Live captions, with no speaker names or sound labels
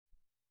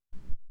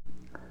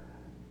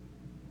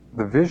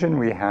The vision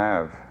we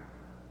have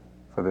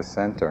for the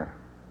center,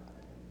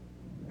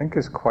 I think,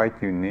 is quite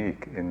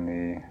unique in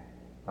the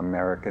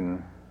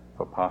American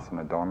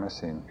Vipassana Dharma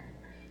scene.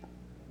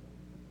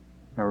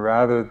 Now,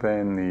 rather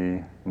than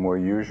the more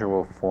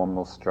usual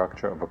formal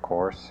structure of a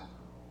course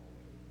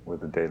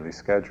with a daily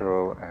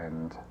schedule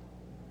and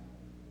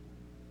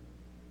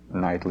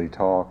nightly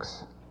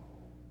talks,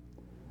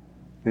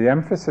 the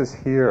emphasis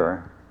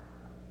here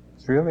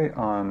is really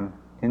on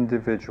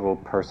individual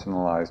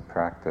personalized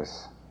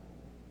practice,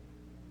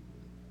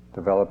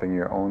 developing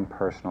your own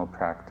personal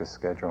practice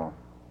schedule.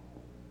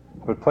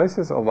 So it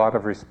places a lot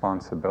of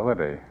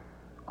responsibility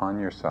on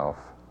yourself.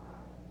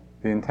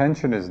 The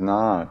intention is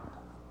not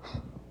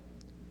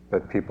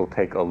that people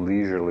take a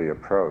leisurely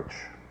approach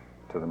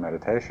to the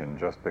meditation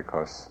just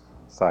because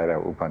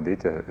Sayadaw U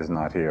Pandita is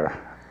not here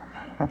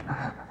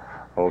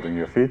holding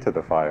your feet to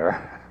the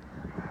fire.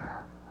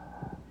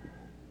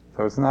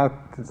 So it's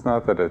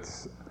not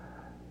that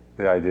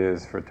the idea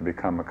is for it to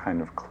become a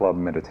kind of club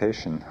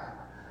meditation.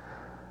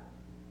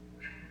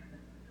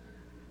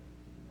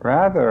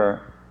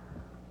 Rather,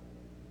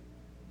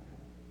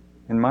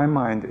 in my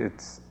mind,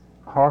 it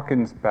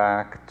harkens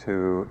back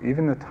to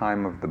even the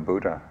time of the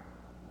Buddha.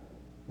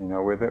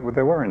 Where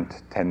there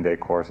weren't 10-day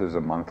courses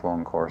or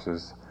month-long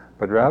courses,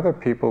 but rather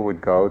people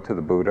would go to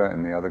the Buddha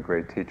and the other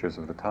great teachers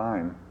of the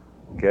time,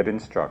 get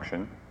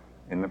instruction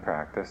in the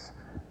practice,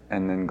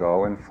 and then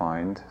go and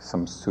find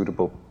some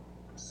suitable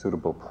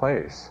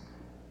place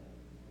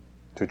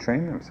to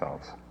train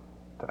themselves,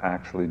 to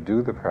actually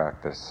do the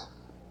practice.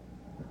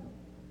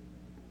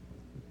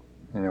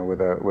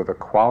 With a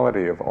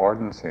quality of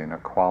ardency and a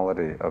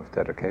quality of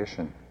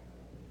dedication.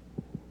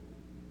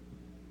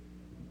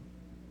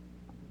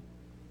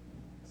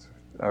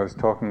 I was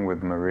talking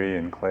with Marie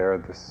and Claire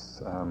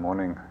this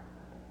morning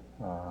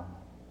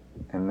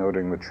and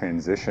noting the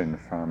transition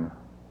from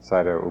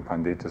Sayadaw U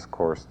Pandita's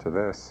course to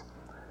this.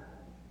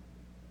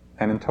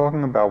 And in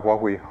talking about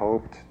what we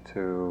hoped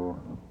to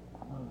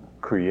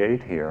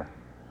create here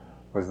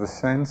was the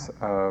sense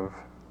of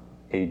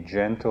a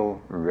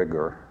gentle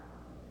rigor.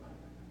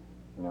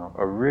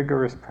 A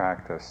rigorous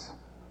practice,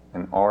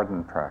 an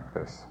ardent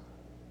practice,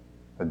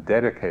 a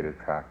dedicated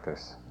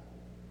practice,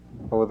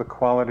 but with a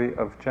quality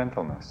of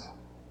gentleness.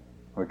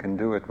 We can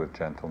do it with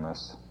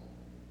gentleness.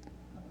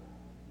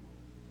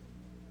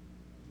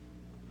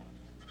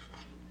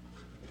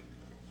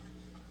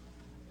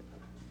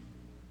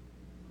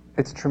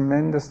 It's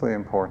tremendously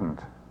important.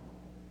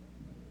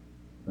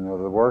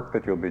 The work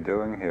that you'll be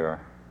doing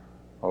here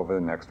over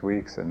the next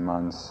weeks and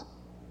months.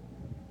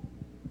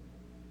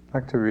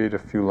 I'd like to read a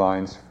few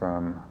lines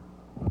from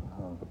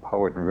the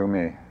poet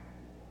Rumi.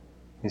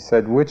 He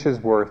said, "Which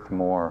is worth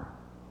more,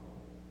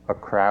 a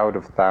crowd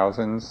of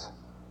thousands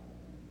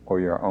or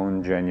your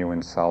own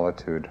genuine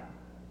solitude?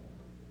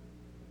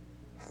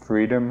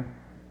 Freedom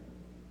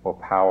or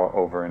power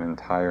over an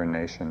entire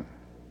nation?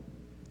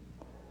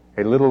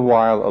 A little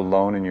while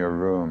alone in your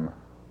room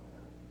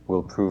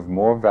will prove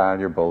more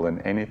valuable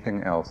than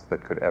anything else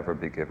that could ever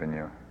be given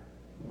you."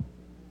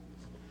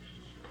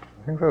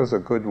 I think those are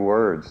good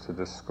words to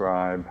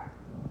describe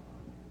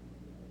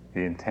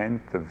the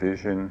intent, the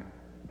vision,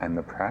 and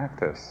the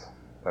practice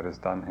that is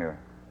done here.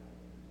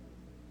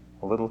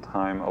 A little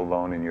time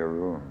alone in your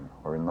room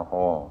or in the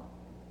hall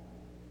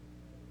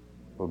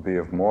will be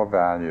of more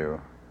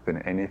value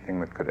than anything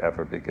that could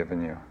ever be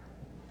given you.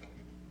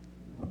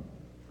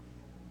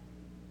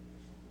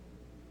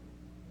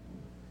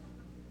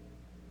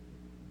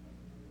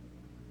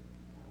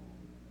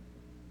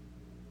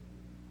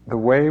 The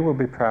way we'll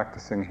be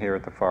practicing here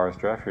at the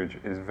Forest Refuge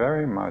is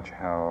very much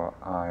how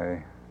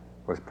I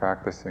was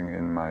practicing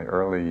in my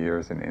early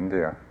years in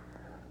India.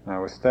 And I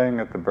was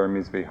staying at the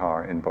Burmese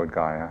Vihar in Bodh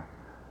Gaya,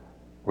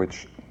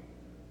 which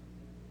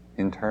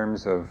in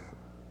terms of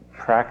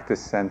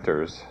practice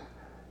centers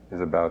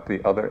is about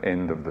the other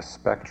end of the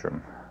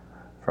spectrum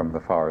from the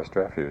Forest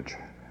Refuge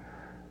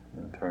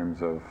in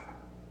terms of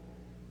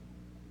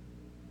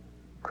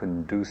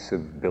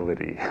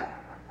conducibility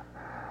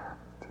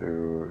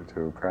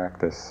to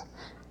practice.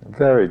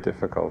 Very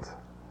difficult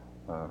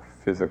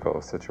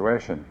physical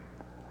situation.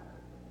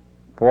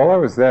 But while I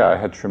was there, I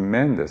had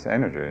tremendous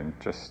energy and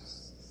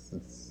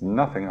just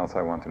nothing else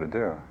I wanted to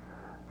do.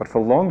 But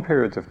for long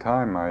periods of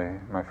time,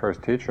 my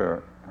first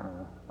teacher,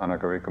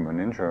 Anagarika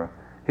Munindra,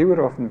 he would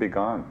often be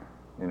gone,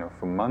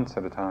 for months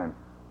at a time.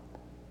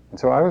 And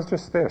so I was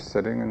just there,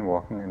 sitting and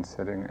walking and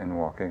sitting and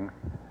walking.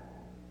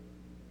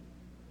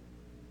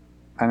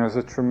 And it was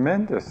a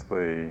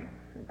tremendously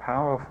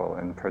powerful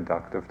and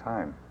productive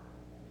time.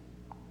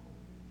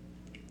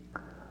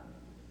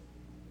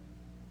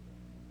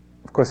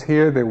 Of course,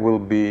 here there will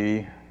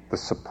be the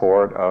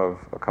support of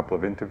a couple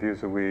of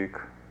interviews a week,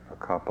 a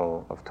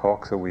couple of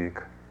talks a week.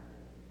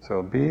 So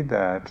it'll be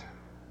that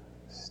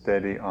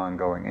steady,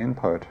 ongoing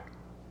input.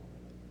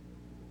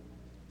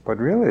 But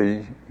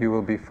really, you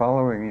will be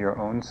following your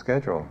own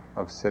schedule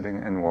of sitting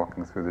and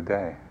walking through the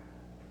day.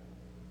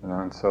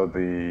 And so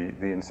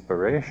the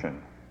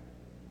inspiration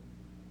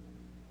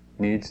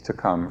needs to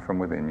come from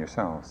within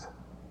yourselves.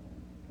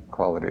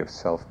 quality of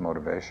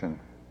self-motivation.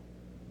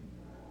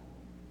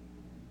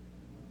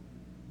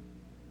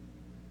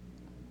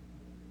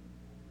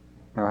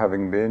 Now,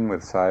 having been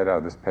with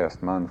Sayadaw this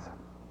past month,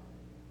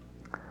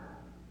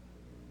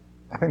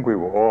 I think we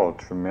were all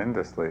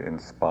tremendously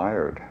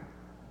inspired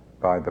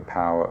by the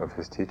power of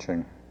his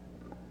teaching.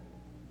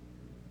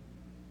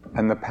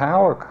 And the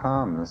power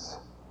comes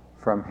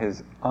from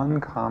his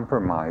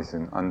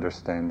uncompromising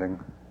understanding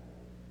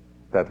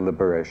that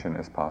liberation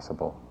is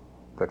possible,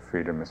 that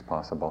freedom is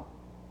possible.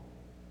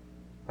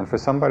 And for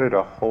somebody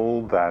to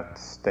hold that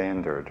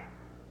standard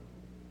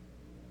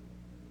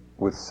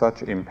with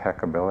such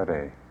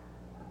impeccability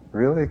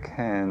really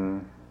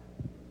can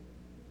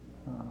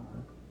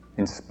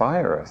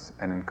inspire us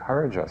and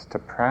encourage us to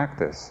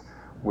practice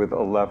with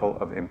a level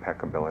of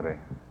impeccability.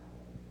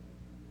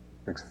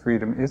 Because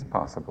freedom is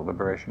possible,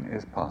 liberation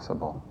is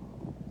possible.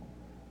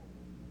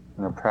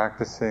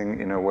 Practicing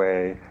in a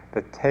way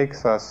that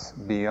takes us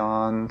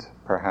beyond,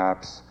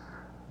 perhaps,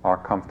 our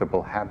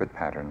comfortable habit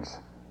patterns.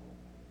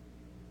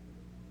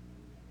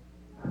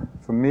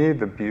 For me,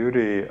 the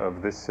beauty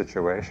of this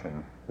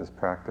situation, this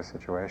practice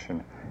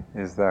situation,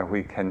 is that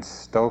we can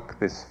stoke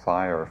this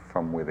fire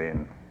from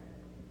within.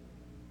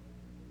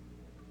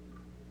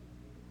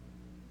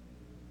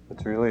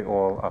 It's really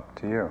all up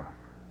to you.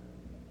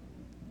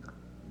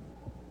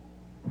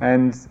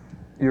 And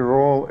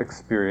you're all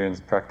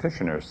experienced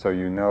practitioners, so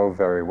you know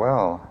very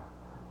well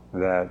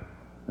that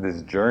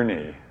this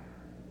journey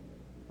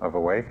of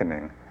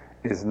awakening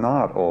is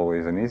not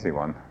always an easy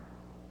one.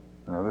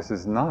 This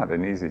is not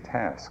an easy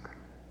task.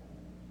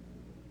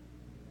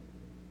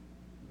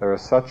 There are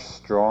such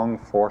strong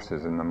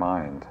forces in the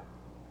mind,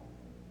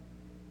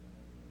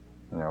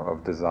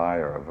 of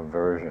desire, of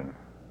aversion,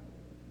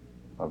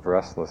 of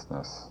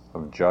restlessness,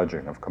 of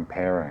judging, of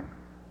comparing,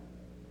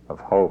 of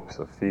hopes,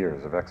 of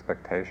fears, of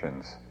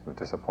expectations, of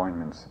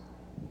disappointments.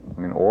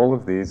 All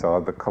of these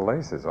are the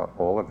kilesas,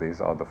 all of these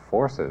are the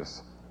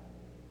forces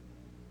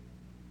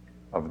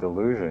of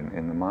delusion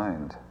in the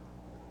mind.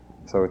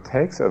 So it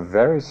takes a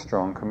very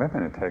strong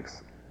commitment. It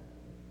takes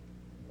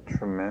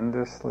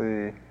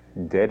tremendously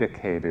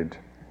dedicated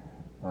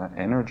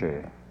energy.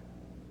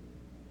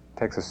 It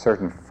takes a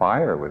certain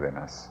fire within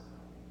us,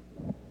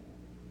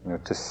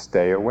 to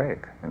stay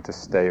awake and to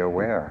stay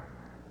aware,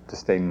 to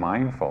stay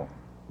mindful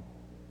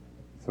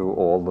through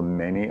all the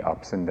many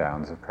ups and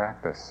downs of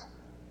practice.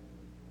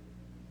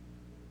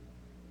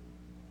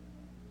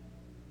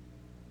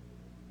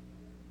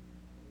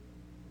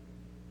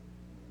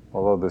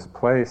 Although this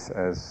place,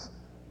 as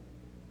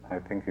I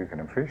think you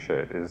can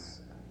appreciate,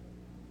 is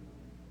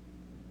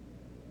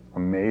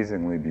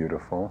amazingly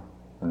beautiful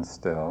and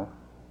still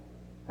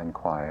and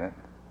quiet.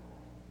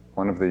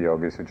 One of the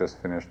yogis who just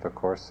finished the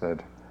course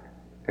said,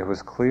 it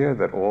was clear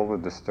that all the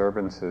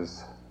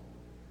disturbances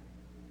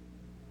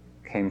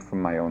came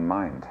from my own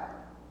mind,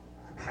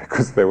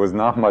 because there was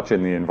not much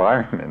in the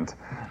environment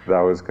that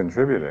was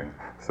contributing.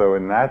 So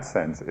in that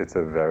sense, it's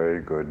a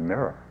very good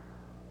mirror.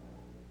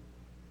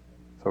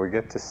 So we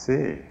get to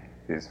see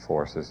these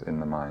forces in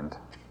the mind.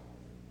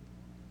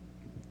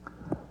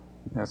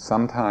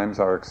 Sometimes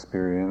our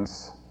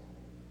experience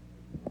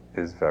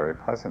is very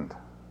pleasant.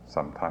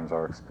 Sometimes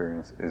our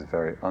experience is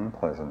very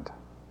unpleasant.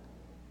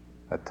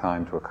 At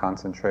times we're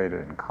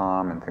concentrated and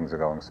calm and things are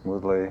going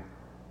smoothly.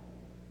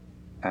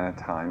 And at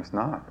times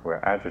not. We're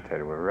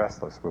agitated, we're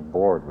restless, we're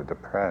bored, we're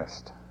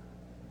depressed.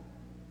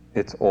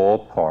 It's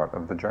all part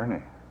of the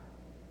journey.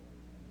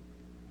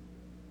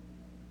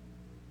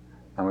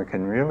 And we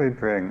can really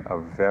bring a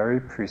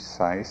very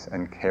precise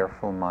and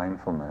careful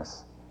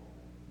mindfulness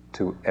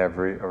to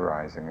every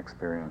arising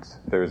experience.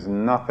 There is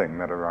nothing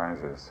that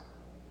arises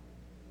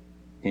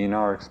in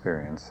our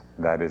experience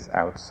that is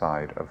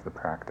outside of the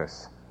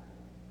practice.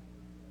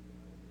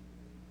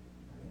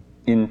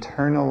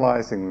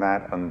 Internalizing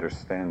that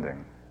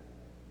understanding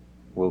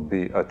will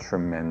be a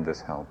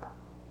tremendous help.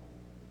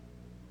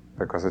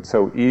 Because it's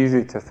so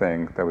easy to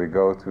think that we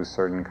go through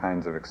certain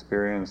kinds of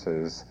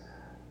experiences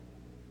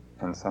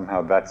and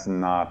somehow that's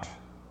not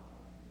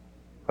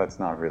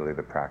really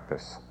the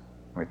practice.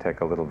 We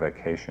take a little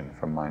vacation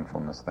from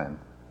mindfulness then.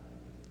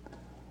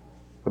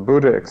 The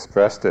Buddha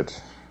expressed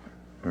it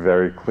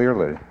very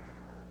clearly.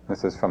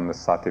 This is from the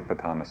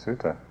Satipatthana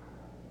Sutta.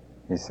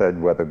 He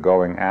said, whether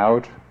going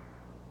out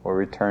or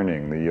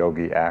returning, the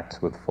yogi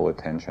acts with full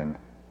attention.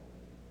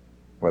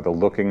 Whether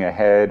looking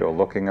ahead or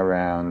looking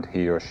around,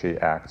 he or she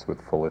acts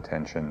with full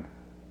attention.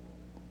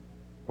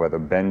 Whether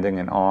bending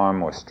an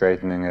arm or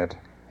straightening it,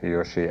 he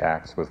or she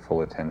acts with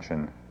full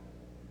attention.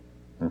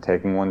 In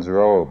taking one's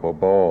robe or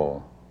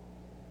bowl,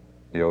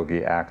 the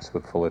yogi acts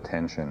with full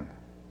attention.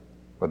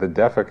 Whether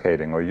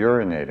defecating or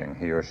urinating,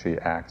 he or she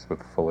acts with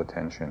full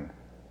attention.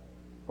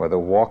 Whether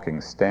walking,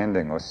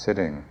 standing, or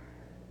sitting,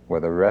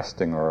 whether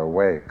resting or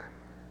awake,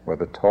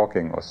 whether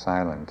talking or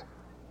silent,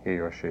 he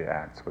or she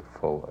acts with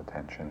full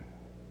attention.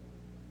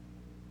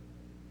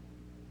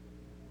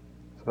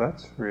 So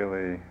that's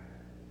really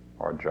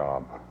our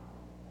job.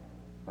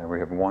 And we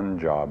have one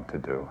job to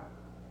do,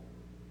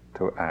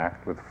 to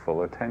act with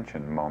full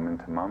attention,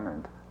 moment to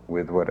moment,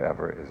 with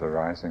whatever is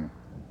arising.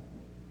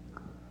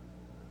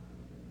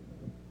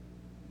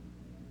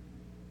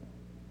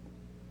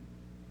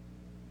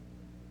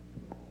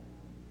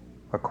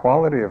 A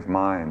quality of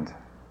mind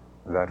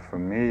that for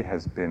me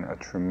has been a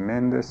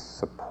tremendous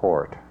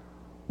support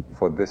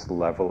for this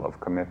level of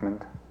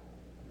commitment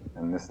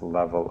and this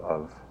level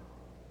of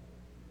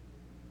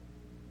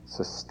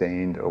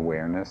sustained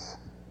awareness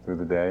through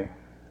the day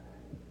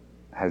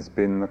has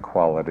been the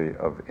quality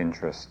of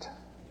interest.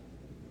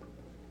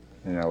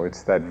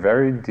 It's that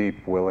very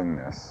deep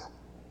willingness,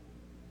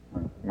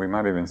 we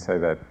might even say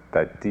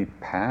that deep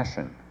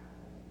passion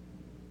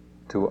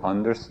to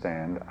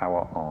understand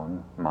our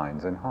own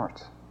minds and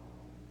hearts.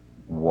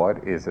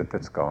 What is it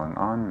that's going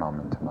on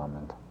moment to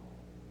moment?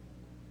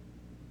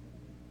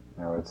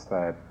 It's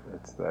that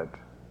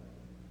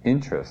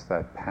interest,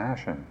 that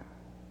passion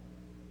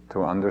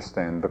to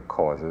understand the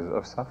causes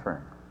of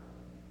suffering.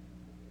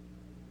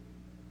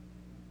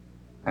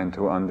 And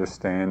to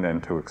understand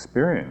and to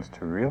experience,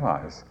 to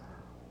realize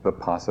the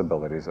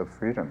possibilities of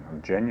freedom,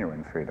 of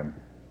genuine freedom.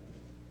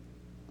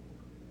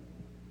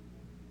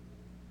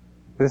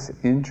 This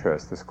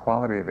interest, this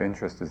quality of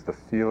interest, is the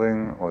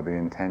feeling or the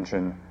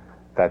intention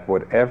that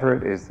whatever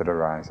it is that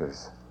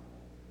arises,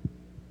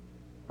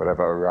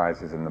 whatever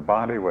arises in the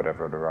body,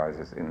 whatever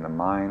arises in the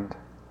mind,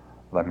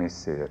 let me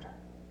see it.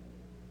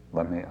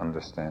 Let me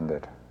understand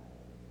it.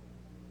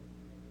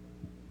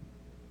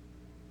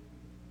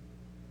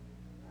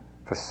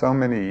 For so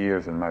many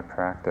years in my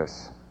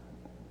practice,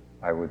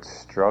 I would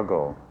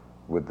struggle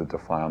with the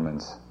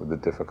defilements, with the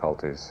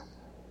difficulties.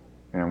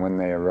 When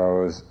they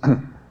arose,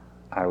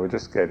 I would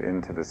just get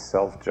into the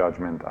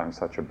self-judgment, I'm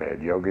such a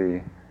bad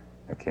yogi,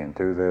 I can't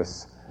do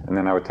this. And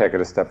then I would take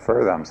it a step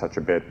further, I'm such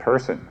a bad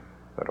person,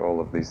 that all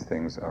of these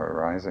things are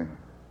arising.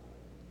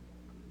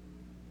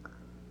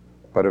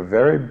 But a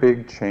very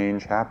big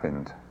change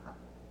happened,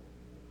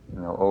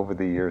 over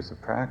the years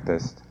of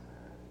practice,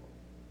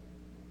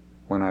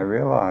 when I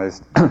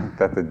realized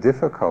that the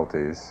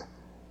difficulties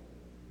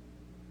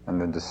and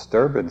the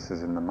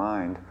disturbances in the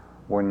mind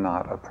were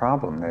not a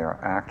problem. They are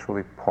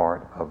actually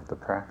part of the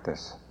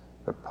practice.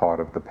 They're part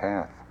of the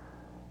path.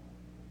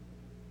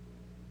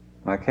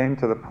 And I came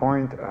to the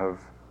point of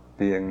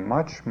being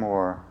much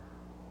more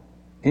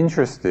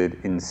interested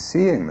in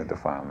seeing the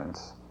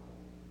defilements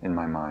in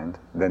my mind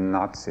than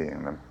not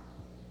seeing them.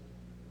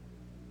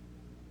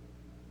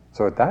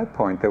 So at that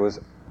point there was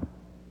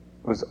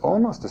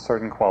almost a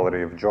certain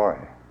quality of joy.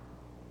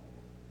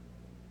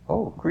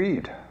 Oh,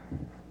 greed.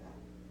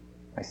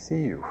 I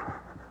see you.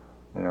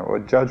 Or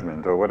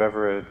judgment, or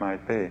whatever it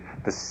might be.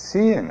 The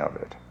seeing of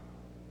it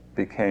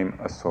became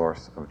a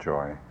source of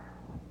joy,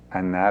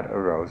 and that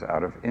arose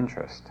out of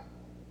interest.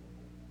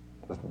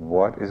 Just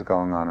what is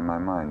going on in my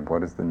mind?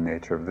 What is the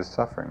nature of this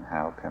suffering?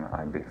 How can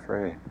I be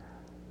free?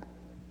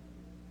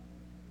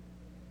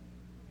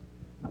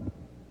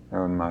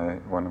 In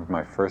one of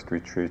my first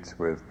retreats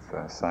with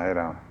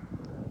Sayadaw,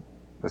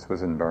 this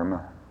was in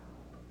Burma,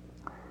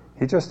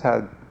 he just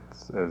had,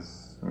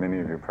 as many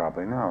of you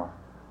probably know,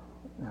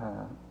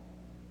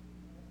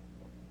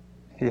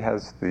 he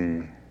has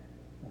the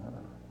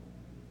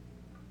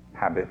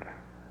habit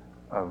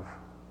of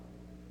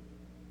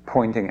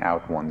pointing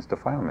out one's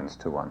defilements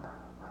to one.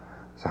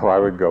 So I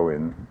would go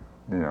in,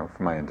 for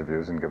my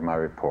interviews and give my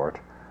report,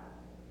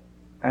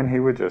 and he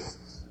would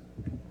just,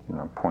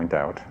 point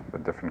out the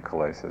different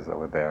kilesas that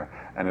were there.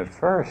 And at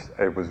first,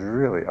 it was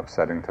really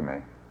upsetting to me,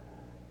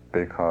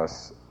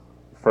 because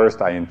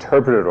first I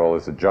interpreted it all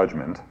as a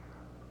judgment,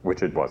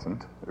 which it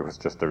wasn't. It was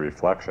just a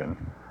reflection,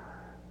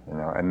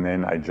 and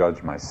then I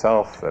judged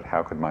myself that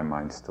how could my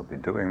mind still be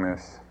doing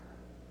this?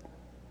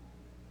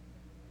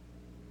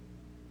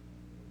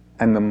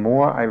 And the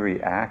more I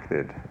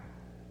reacted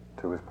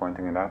to his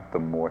pointing it out, the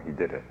more he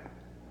did it.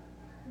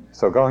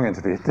 So going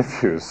into the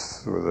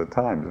interviews was at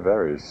times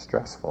very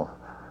stressful.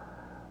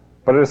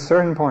 But at a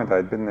certain point,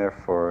 I'd been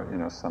there for,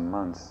 some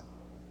months.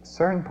 At a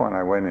certain point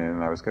I went in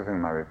and I was giving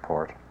my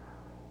report.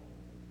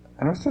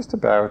 And it was just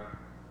about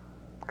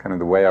kind of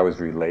the way I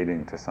was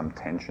relating to some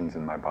tensions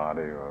in my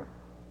body or,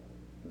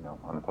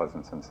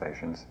 unpleasant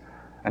sensations.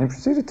 And he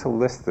proceeded to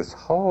list this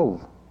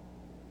whole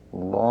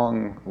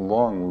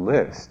long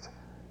list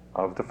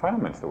of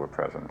defilements that were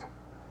present.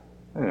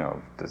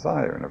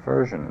 Desire and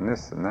aversion and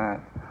this and that.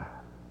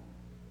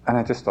 And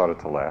I just started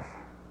to laugh.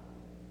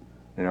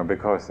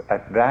 Because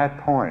at that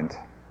point,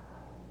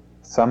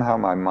 somehow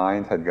my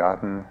mind had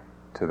gotten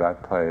to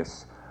that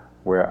place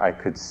where I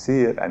could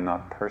see it and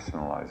not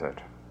personalize it.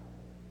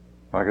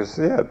 I could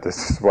see it,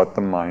 this is what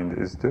the mind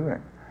is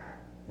doing.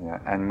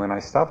 And when I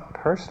stopped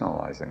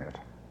personalizing it,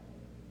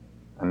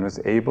 and was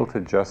able to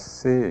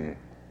just see,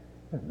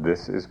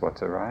 this is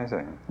what's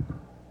arising.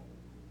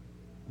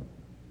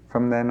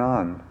 From then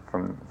on,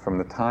 from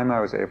the time I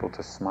was able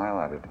to smile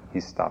at it,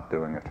 he stopped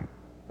doing it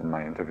in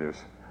my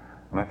interviews.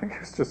 And I think it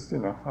was just,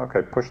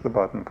 okay, push the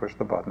button,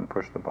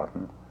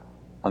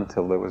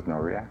 until there was no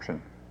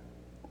reaction.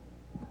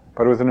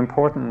 But it was an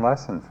important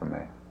lesson for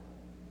me,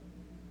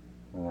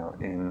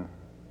 in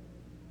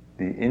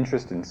the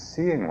interest in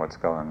seeing what's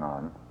going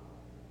on,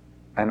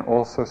 and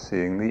also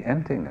seeing the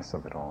emptiness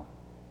of it all.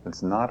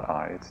 It's not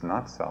I, it's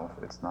not self,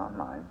 it's not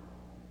mine.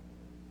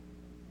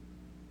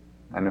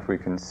 And if we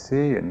can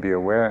see and be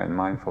aware and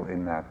mindful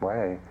in that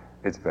way,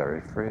 it's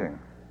very freeing.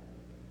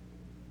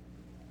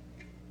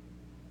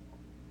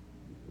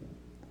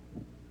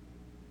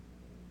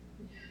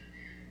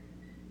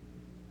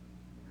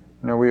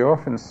 We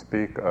often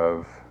speak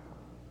of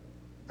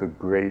the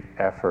great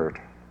effort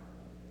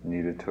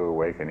needed to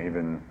awaken,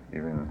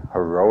 even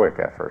heroic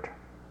effort.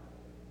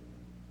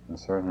 And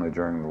certainly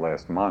during the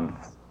last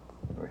month,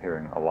 we're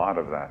hearing a lot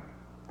of that.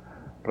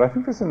 But I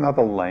think there's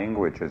another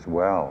language as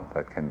well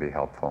that can be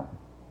helpful.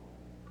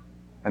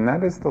 And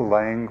that is the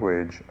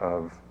language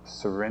of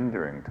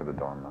surrendering to the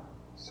Dharma,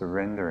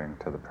 surrendering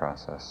to the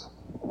process,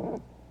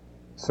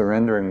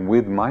 surrendering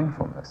with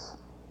mindfulness,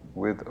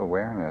 with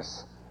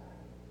awareness,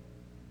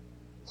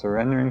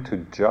 surrendering to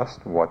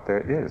just what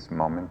there is,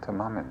 moment to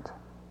moment.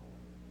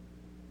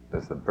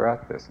 There's the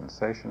breath, there's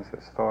sensations,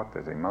 there's thought,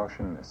 there's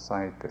emotion, there's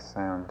sight, there's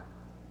sound.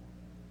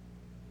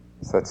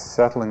 So that's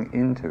settling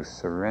into,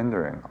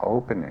 surrendering,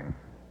 opening,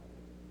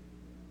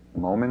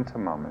 moment to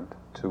moment,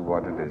 to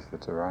what it is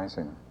that's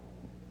arising.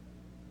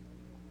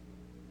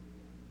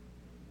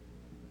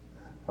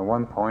 At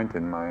one point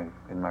in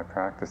my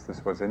practice,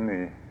 this was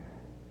in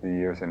the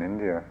years in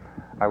India,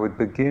 I would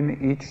begin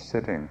each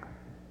sitting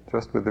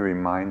just with a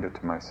reminder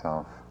to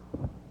myself,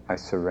 I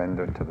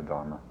surrender to the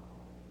Dharma.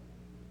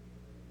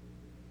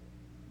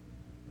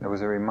 It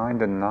was a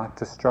reminder not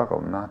to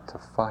struggle, not to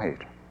fight,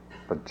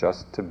 but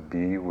just to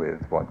be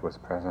with what was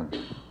present.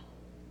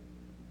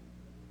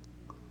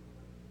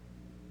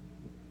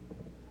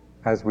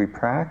 As we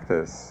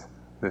practice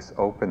this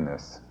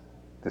openness,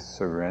 this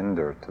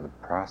surrender to the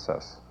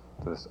process,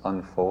 to this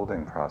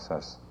unfolding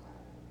process,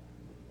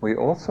 we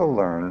also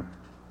learn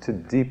to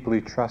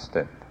deeply trust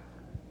it.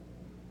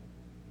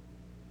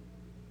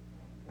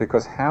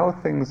 Because how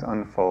things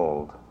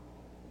unfold,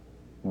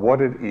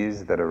 what it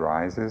is that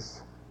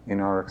arises in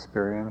our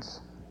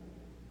experience,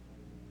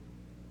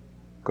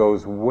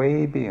 goes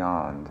way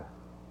beyond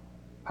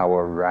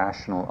our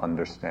rational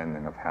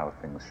understanding of how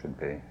things should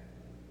be.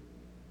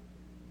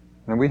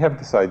 And we have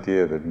this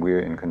idea that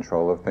we're in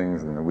control of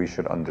things and that we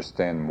should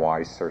understand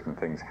why certain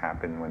things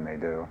happen when they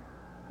do.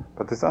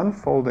 But this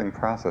unfolding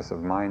process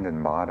of mind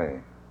and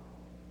body,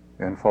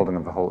 the unfolding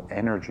of the whole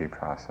energy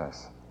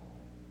process,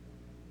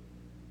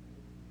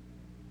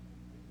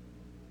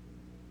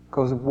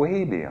 goes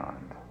way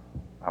beyond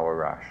our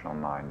rational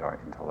mind,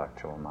 our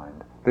intellectual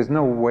mind. There's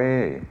no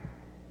way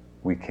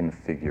we can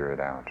figure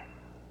it out.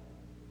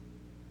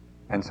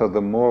 And so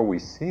the more we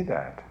see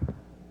that,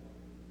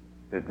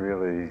 it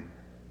really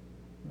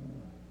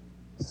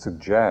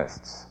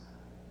suggests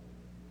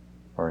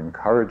or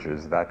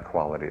encourages that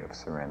quality of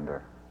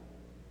surrender.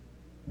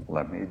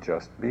 Let me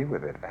just be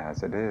with it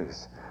as it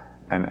is.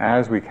 And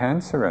as we can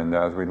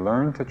surrender, as we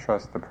learn to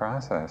trust the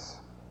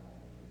process,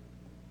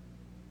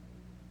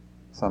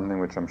 something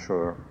which I'm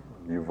sure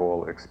you've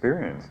all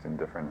experienced in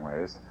different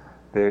ways,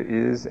 there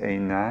is a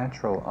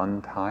natural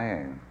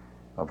untying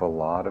of a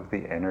lot of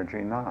the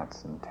energy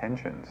knots and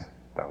tensions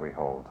that we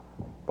hold,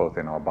 both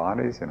in our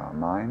bodies, in our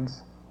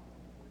minds,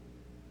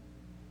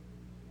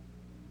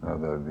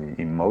 the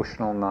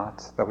emotional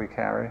knots that we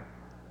carry.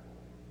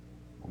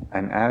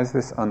 And as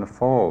this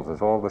unfolds,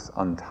 as all this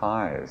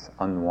unties,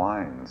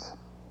 unwinds,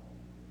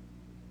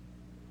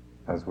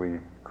 as we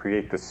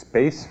create the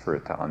space for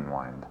it to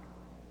unwind,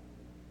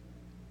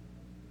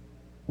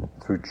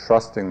 through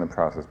trusting the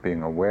process,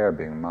 being aware,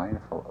 being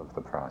mindful of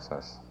the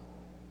process,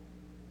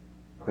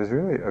 there's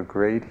really a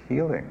great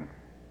healing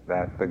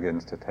that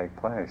begins to take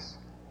place.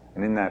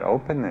 And in that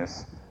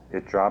openness,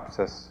 it drops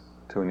us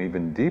to an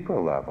even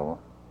deeper level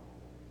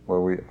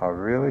where we are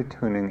really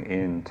tuning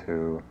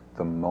into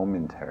the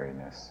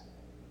momentariness,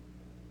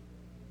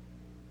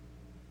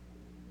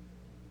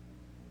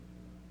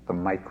 the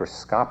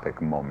microscopic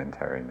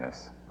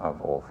momentariness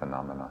of all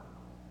phenomena.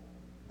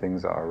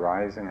 Things are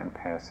arising and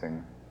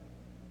passing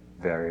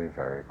very,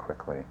 very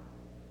quickly.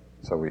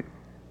 So we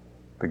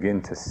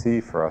begin to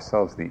see for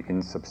ourselves the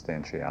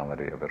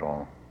insubstantiality of it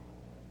all.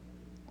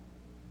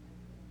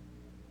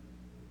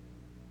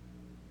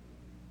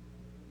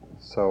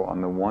 So on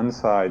the one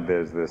side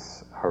there's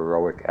this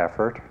heroic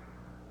effort,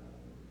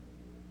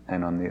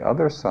 and on the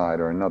other side,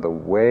 or another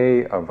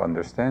way of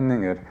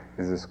understanding it,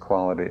 is this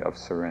quality of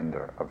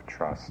surrender, of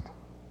trust,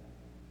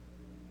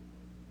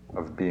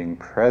 of being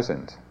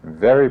present,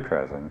 very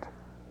present,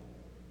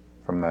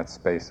 from that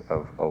space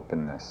of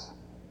openness.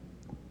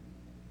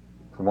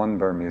 One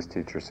Burmese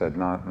teacher said,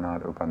 not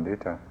U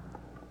Pandita,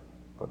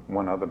 but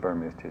one other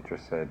Burmese teacher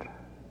said,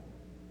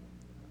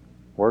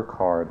 work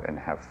hard and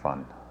have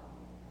fun.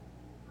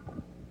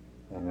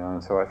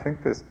 And so I think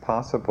it's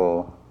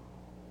possible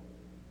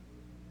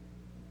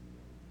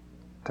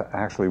to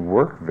actually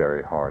work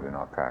very hard in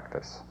our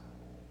practice,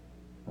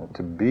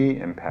 to be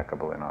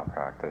impeccable in our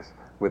practice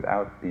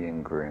without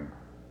being grim.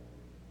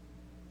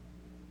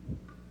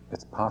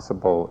 It's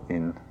possible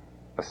in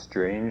a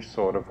strange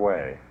sort of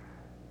way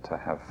to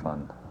have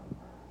fun.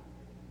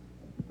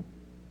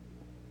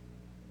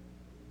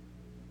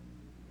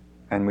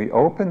 And we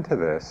open to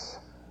this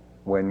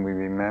when we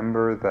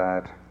remember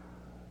that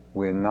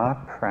we're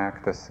not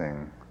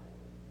practicing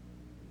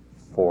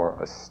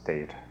for a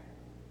state.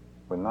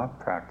 We're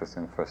not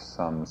practicing for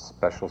some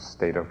special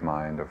state of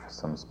mind or for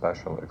some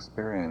special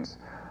experience.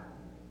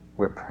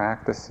 We're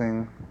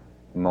practicing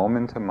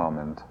moment to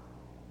moment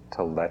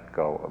to let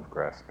go of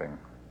grasping,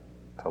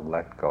 to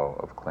let go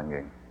of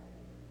clinging.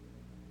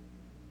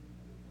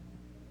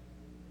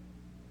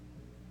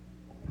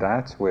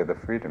 That's where the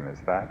freedom is.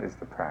 That is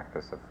the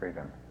practice of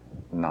freedom,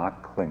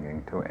 not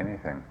clinging to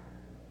anything.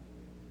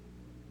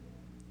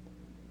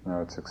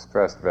 It's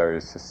expressed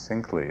very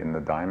succinctly in the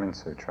Diamond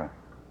Sutra,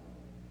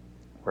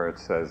 where it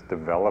says,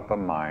 develop a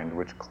mind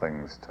which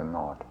clings to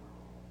naught.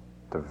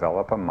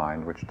 Develop a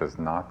mind which does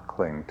not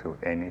cling to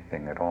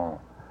anything at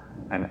all.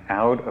 And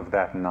out of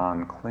that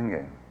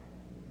non-clinging,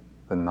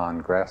 the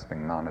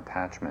non-grasping,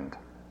 non-attachment,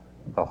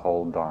 the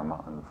whole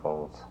Dharma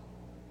unfolds.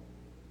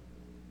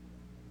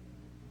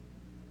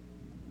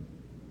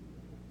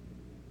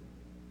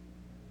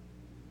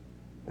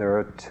 There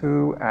are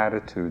two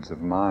attitudes of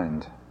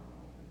mind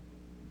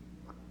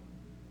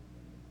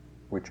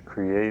which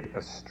create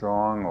a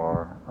strong,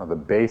 or the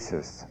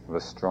basis of a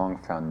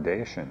strong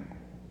foundation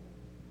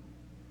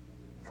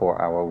for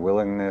our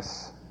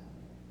willingness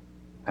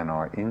and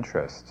our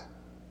interest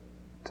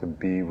to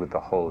be with the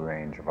whole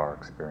range of our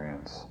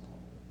experience.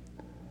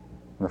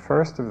 And the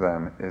first of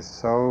them is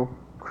so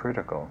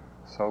critical,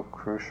 so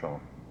crucial,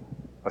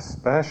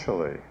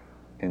 especially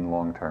in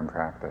long-term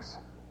practice,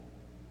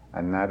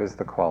 and that is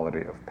the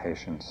quality of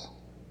patience.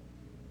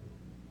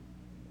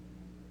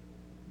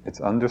 It's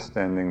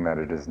understanding that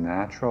it is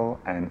natural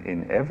and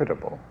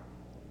inevitable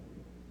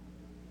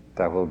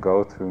that we'll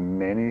go through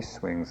many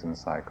swings and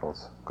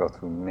cycles, go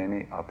through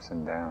many ups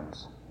and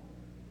downs.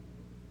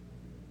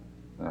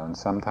 And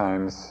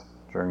sometimes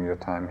during your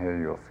time here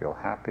you'll feel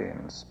happy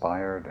and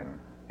inspired and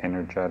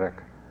energetic,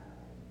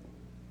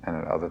 and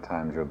at other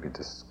times you'll be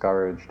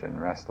discouraged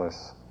and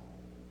restless,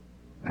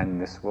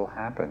 and this will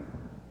happen.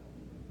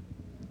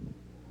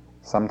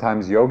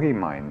 Sometimes yogi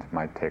mind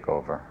might take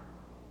over.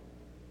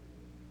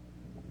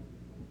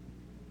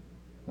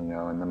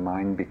 And the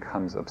mind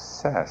becomes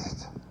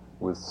obsessed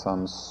with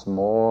some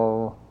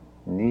small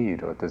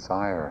need or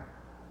desire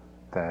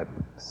that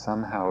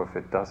somehow, if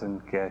it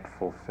doesn't get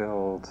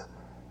fulfilled,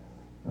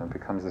 it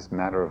becomes this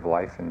matter of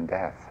life and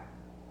death.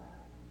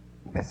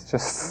 It's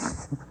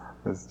just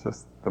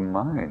the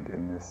mind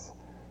in this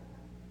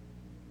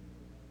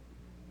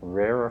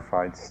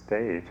rarefied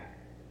state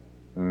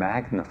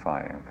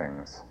magnifying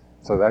things.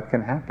 So that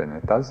can happen.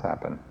 It does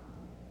happen.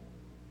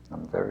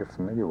 I'm very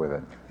familiar with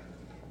it.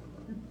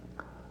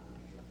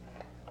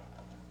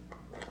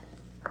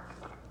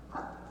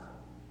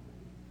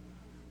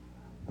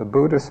 The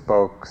Buddha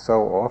spoke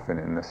so often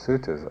in the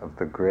suttas of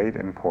the great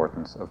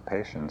importance of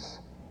patience.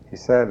 He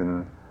said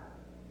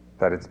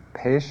that its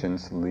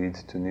patience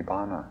leads to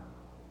nibbana.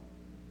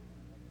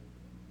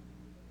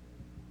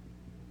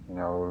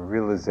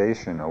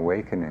 Realization,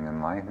 awakening,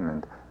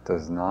 enlightenment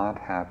does not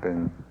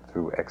happen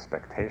through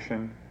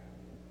expectation,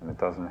 and it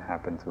doesn't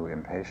happen through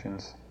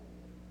impatience.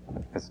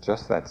 It's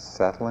just that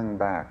settling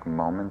back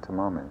moment to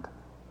moment,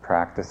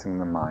 practicing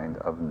the mind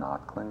of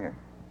not clinging.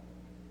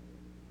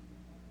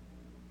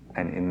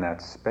 And in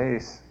that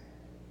space,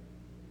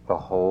 the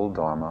whole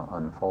Dharma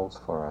unfolds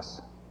for us.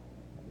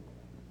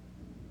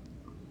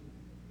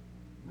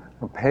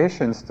 Well,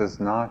 patience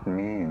does not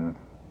mean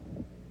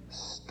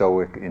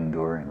stoic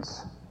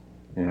endurance,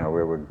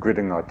 where we're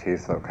gritting our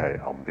teeth, okay,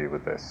 I'll be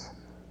with this.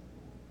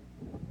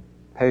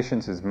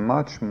 Patience is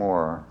much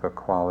more the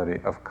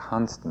quality of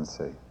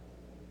constancy.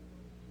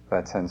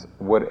 That sense,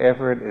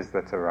 whatever it is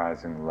that's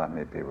arising, let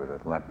me be with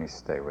it, let me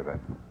stay with it,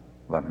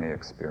 let me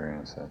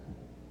experience it.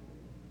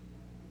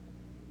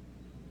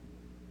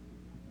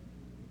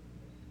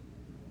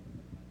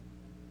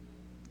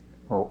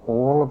 Well,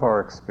 all of our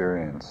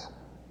experience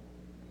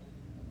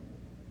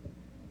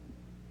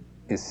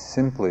is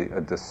simply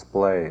a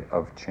display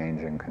of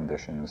changing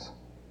conditions.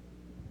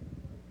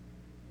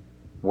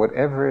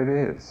 Whatever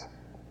it is,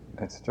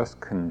 it's just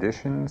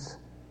conditions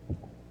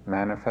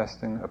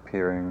manifesting,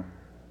 appearing.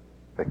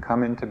 They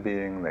come into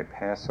being, they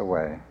pass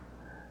away.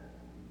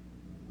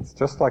 It's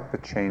just like the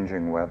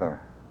changing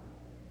weather.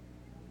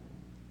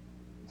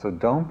 So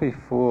don't be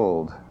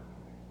fooled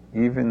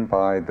even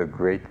by the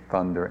great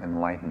thunder and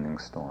lightning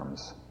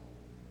storms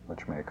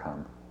which may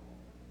come,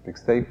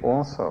 because they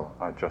also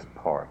are just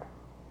part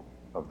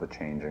of the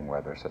changing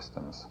weather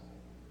systems.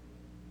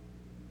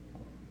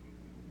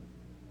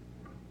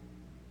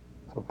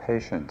 So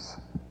patience,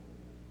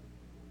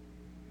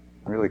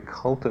 really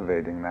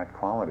cultivating that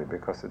quality,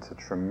 because it's a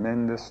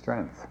tremendous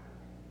strength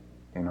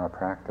in our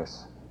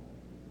practice.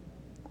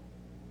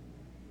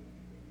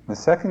 The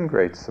second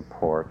great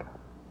support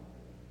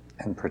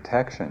and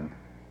protection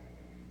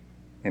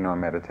in our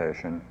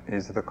meditation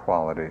is the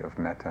quality of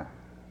metta.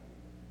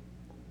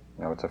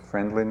 It's a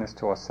friendliness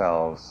to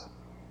ourselves,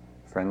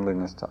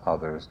 friendliness to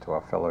others, to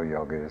our fellow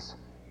yogis.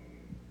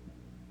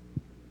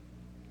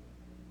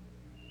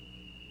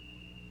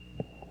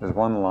 There's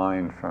one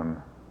line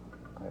from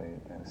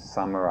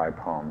samurai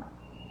poem,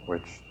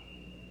 which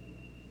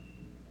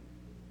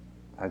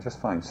I just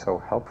find so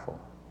helpful.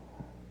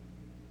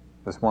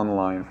 This one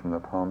line from the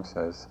poem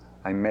says,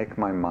 "I make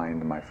my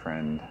mind my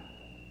friend."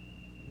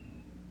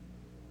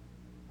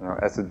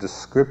 As a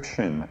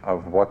description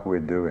of what we're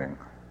doing,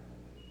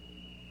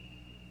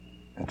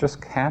 it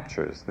just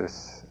captures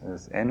this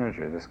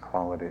energy, this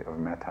quality of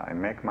metta. I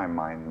make my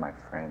mind my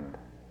friend.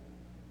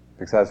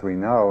 Because as we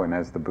know, and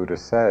as the Buddha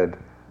said,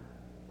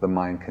 the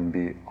mind can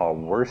be our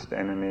worst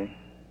enemy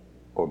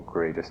or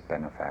greatest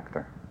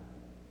benefactor.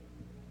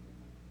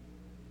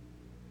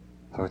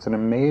 So it's an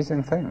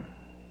amazing thing.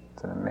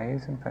 It's an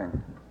amazing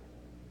thing.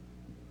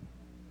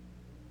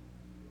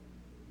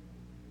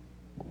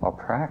 Our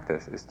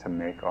practice is to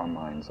make our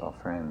minds our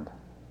friend.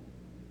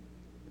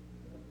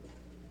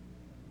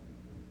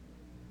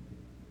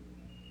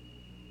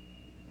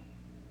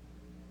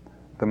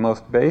 The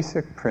most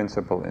basic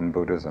principle in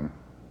Buddhism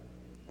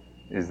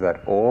is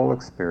that all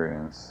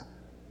experience,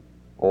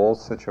 all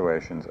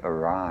situations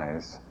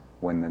arise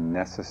when the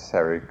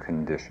necessary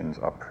conditions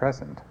are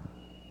present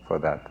for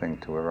that thing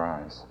to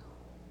arise.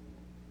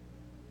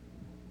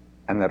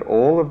 And that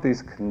all of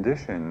these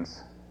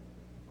conditions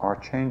are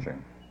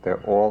changing.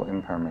 They're all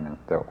impermanent.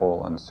 They're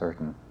all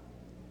uncertain.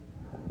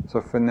 So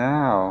for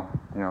now,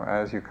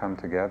 as you come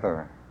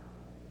together,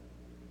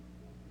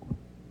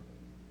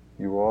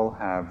 you all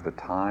have the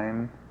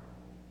time,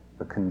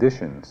 the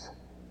conditions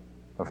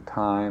of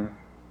time,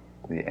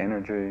 the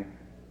energy,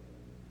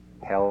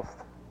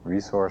 health,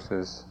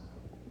 resources,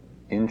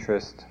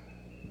 interest,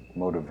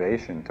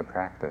 motivation to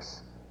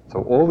practice.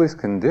 So all these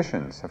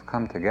conditions have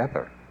come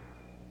together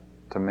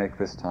to make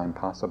this time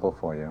possible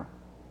for you.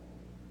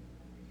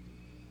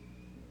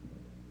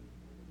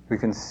 We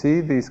can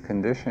see these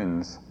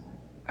conditions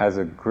as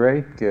a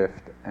great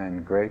gift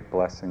and great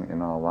blessing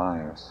in our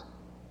lives,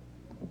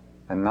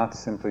 and not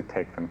simply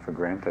take them for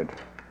granted.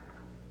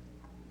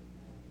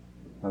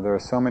 Now, there are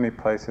so many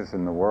places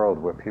in the world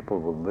where people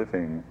were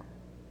living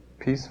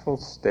peaceful,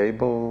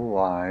 stable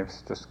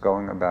lives, just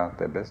going about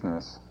their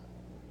business,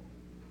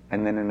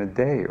 and then in a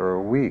day or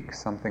a week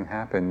something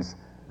happens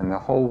and the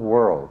whole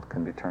world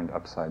can be turned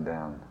upside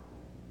down.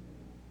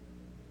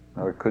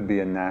 Now, it could be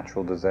a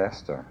natural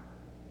disaster.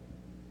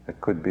 It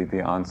could be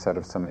the onset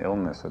of some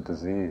illness or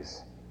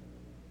disease.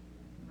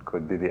 It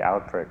could be the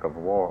outbreak of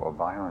war or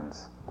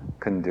violence.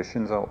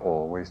 Conditions are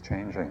always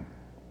changing.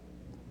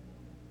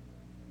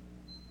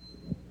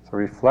 So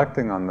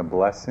reflecting on the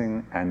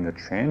blessing and the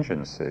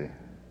transiency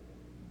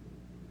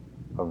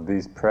of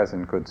these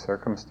present good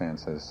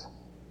circumstances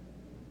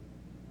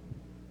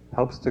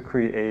helps to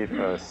create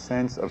a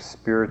sense of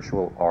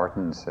spiritual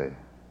ardency.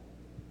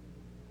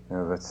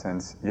 That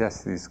sense,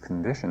 yes, these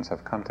conditions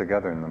have come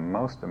together in the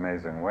most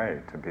amazing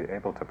way to be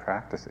able to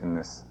practice in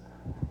this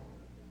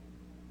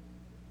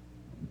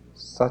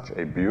such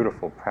a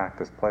beautiful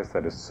practice place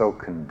that is so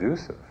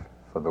conducive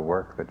for the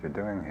work that you're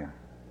doing here.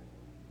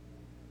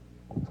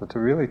 So to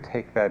really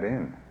take that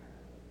in,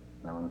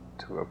 and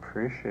to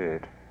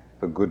appreciate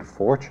the good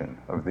fortune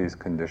of these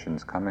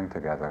conditions coming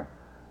together,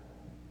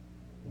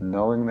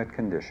 knowing that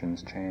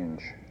conditions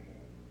change.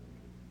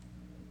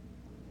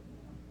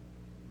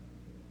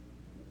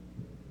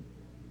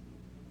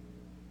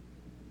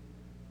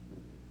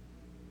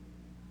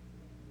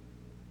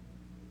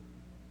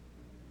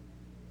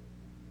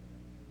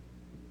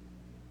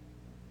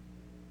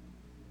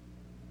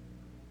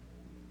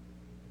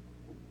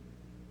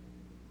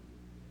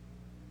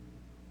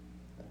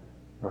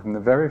 From the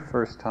very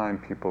first time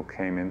people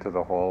came into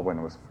the hall when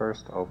it was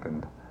first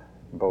opened,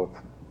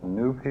 both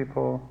new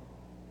people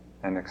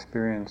and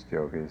experienced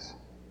yogis,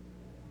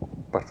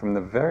 but from the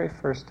very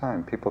first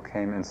time people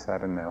came and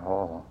sat in their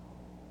hall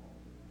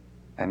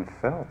and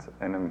felt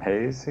an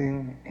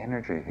amazing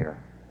energy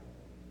here.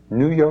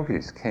 New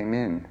yogis came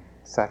in,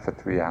 sat for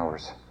 3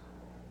 hours.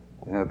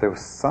 There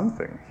was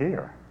something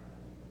here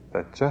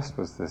that just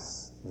was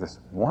this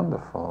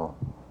wonderful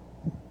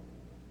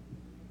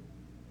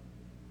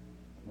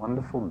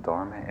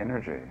Dharma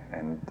energy,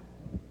 and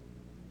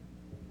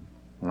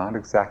not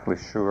exactly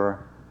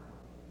sure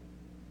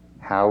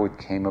how it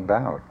came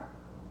about.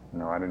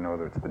 I don't know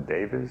whether it's the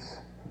devas,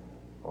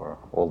 or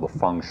all the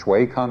feng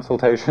shui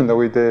consultation that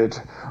we did,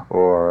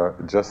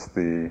 or just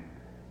the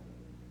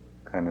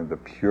kind of the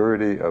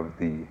purity of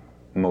the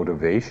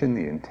motivation,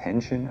 the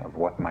intention of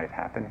what might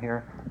happen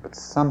here. But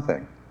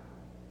something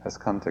has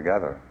come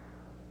together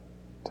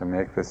to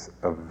make this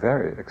a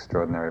very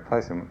extraordinary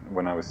place. And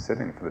when I was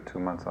sitting for the 2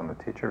 months on the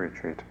teacher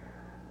retreat,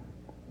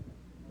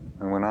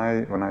 and when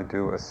I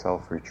do a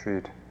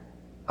self-retreat,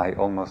 I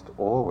almost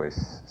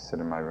always sit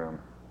in my room.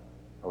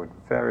 I would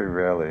very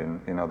rarely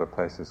in other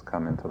places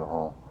come into the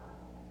hall.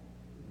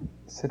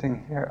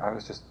 Sitting here,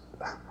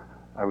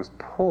 I was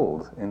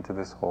pulled into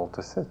this hall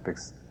to sit,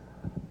 because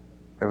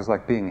it was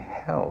like being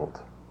held,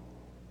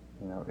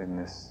 in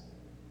this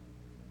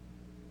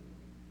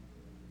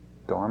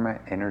Dharma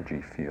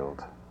energy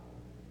field.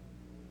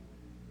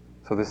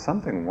 So there's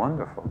something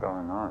wonderful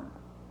going on.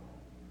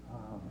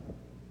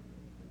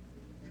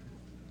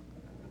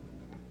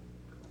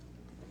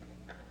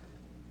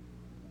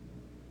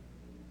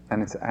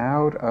 And it's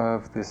out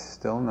of this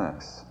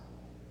stillness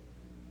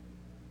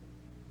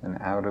and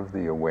out of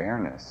the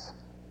awareness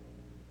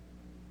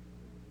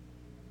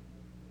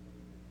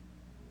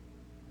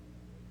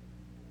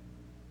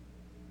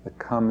that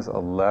comes a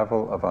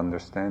level of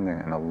understanding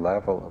and a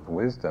level of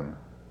wisdom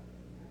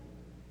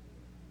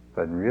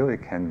that really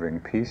can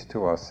bring peace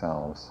to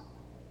ourselves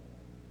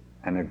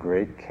and a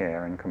great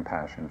care and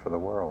compassion for the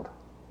world.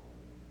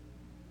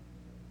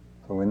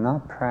 So we're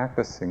not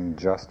practicing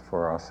just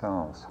for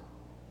ourselves.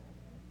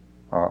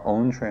 Our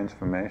own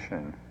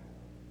transformation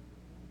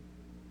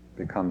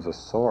becomes a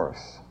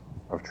source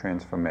of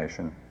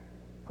transformation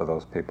for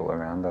those people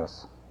around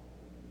us.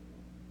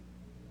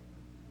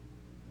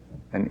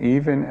 And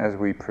even as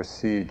we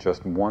proceed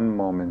just one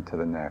moment to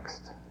the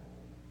next,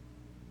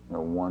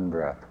 one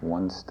breath,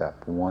 one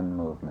step, one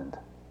movement,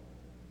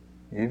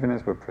 even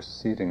as we're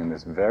proceeding in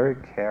this very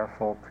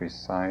careful,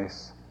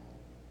 precise,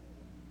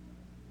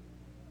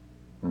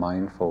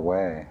 mindful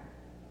way,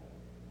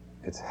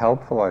 it's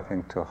helpful, I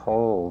think, to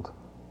hold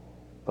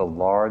the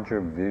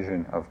larger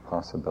vision of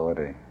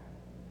possibility.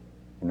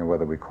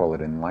 Whether we call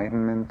it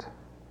enlightenment,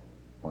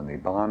 or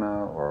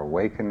nibbana, or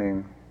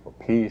awakening, or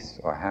peace,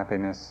 or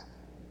happiness,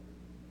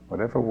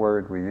 whatever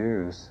word we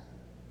use,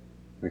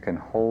 we can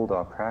hold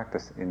our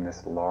practice in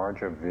this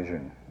larger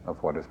vision of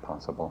what is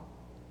possible.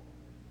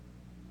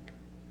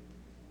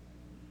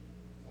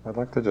 I'd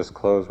like to just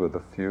close with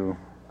a few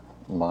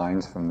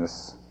lines from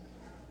this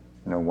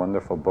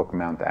wonderful book,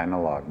 Mount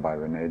Analog, by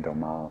René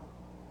Daumal,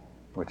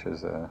 which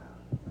is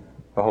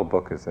the whole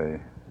book is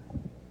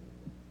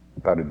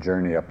about a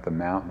journey up the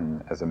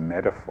mountain as a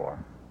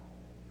metaphor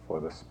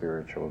for the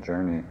spiritual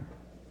journey.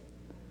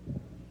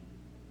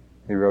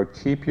 He wrote,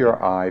 "Keep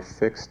your eye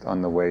fixed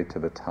on the way to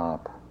the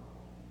top,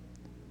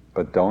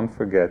 but don't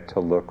forget to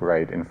look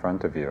right in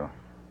front of you.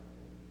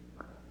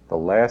 The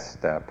last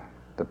step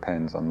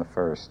depends on the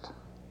first.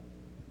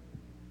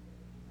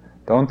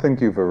 Don't think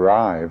you've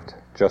arrived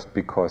just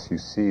because you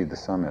see the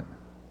summit.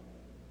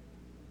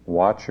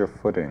 Watch your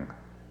footing.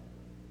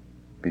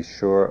 Be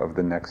sure of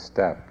the next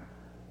step.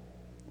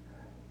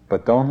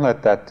 But don't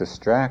let that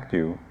distract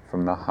you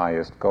from the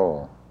highest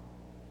goal.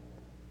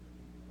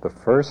 The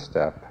first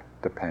step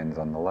depends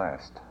on the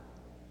last."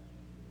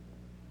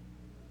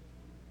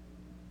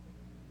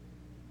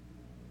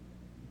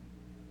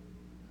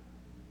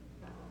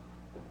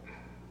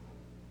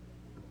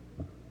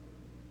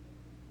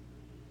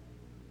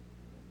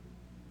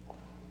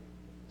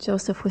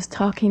 Joseph was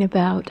talking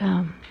about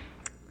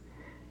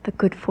the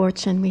good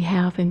fortune we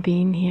have in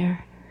being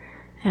here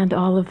and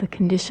all of the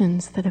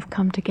conditions that have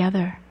come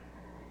together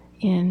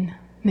in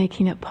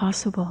making it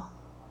possible.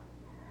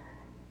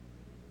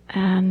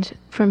 And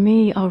for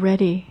me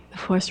already, the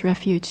Forest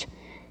Refuge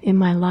in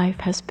my life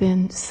has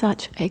been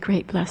such a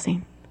great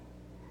blessing.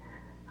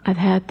 I've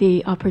had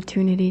the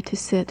opportunity to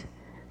sit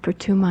for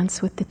 2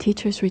 months with the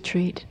Teachers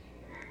Retreat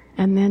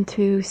and then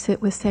to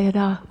sit with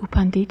Sayadaw U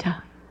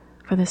Pandita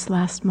for this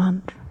last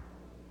month.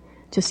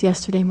 Just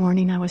yesterday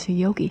morning I was a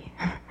yogi.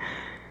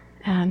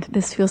 And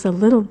this feels a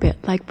little bit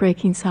like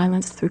breaking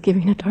silence through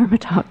giving a Dharma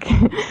talk,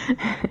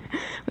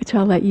 which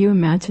I'll let you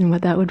imagine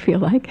what that would feel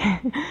like.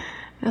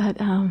 But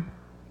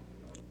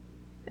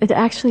it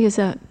actually is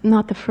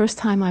not the first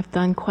time I've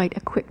done quite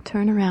a quick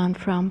turnaround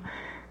from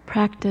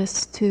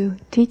practice to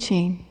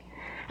teaching.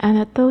 And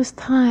at those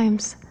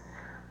times,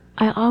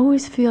 I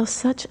always feel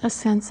such a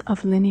sense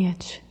of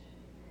lineage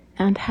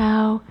and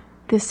how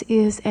this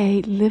is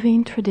a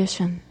living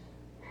tradition.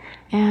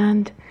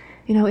 And,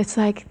 it's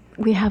like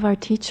we have our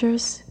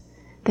teachers,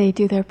 they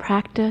do their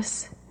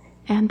practice,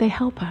 and they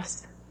help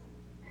us.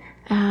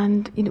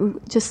 And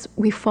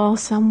we fall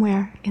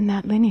somewhere in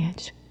that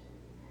lineage.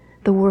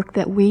 The work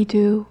that we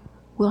do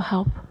will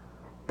help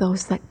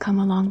those that come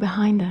along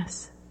behind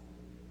us.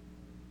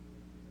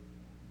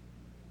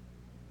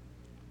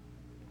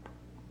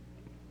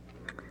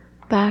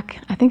 Back,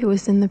 I think it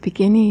was in the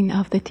beginning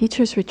of the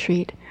Teachers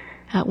Retreat,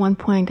 at one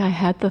point I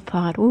had the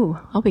thought,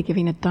 I'll be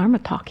giving a Dharma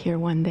talk here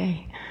one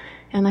day.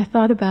 And I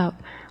thought about,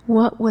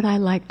 what would I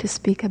like to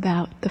speak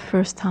about the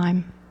first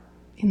time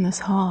in this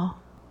hall?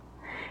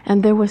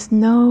 And there was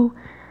no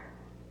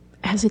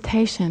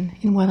hesitation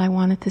in what I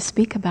wanted to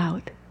speak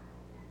about,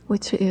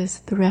 which is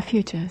the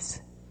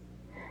refuges.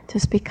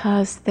 Just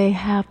because they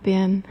have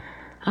been,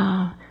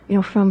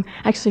 from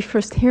actually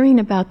first hearing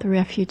about the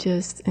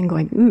refuges and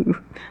going,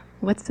 ooh,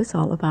 what's this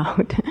all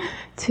about?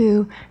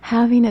 To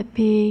having it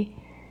be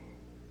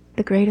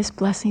the greatest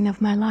blessing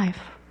of my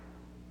life.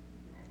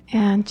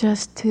 And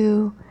just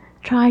to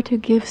try to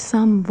give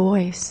some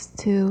voice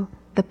to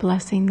the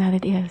blessing that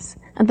it is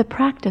and the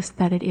practice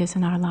that it is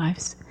in our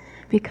lives,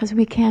 because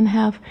we can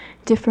have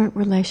different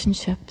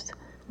relationships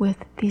with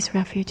these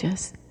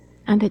refuges,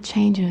 and it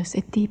changes,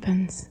 it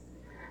deepens,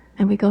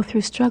 and we go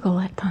through struggle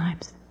at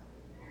times.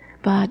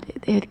 But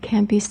it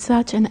can be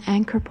such an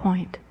anchor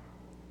point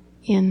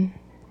in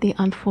the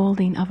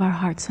unfolding of our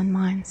hearts and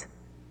minds.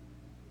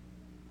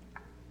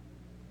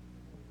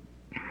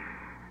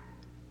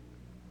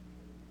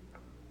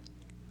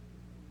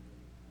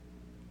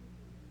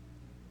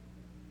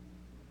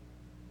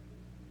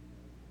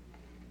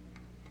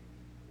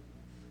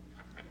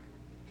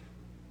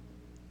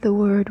 the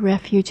word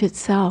refuge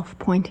itself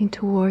pointing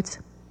towards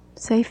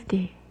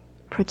safety,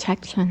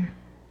 protection,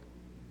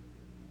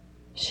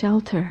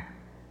 shelter,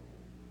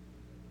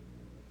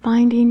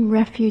 finding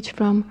refuge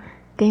from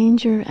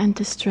danger and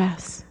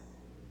distress.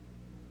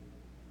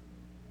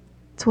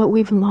 It's what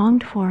we've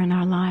longed for in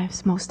our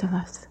lives, most of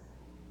us.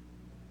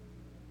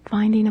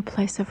 Finding a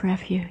place of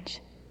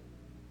refuge.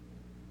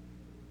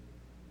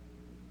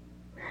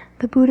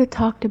 The Buddha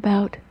talked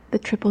about the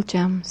triple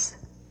gems,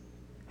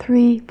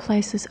 3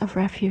 places of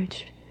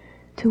refuge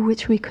to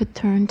which we could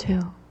turn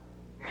to.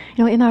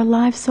 In our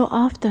lives so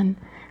often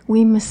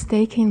we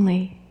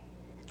mistakenly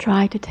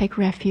try to take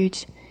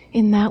refuge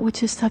in that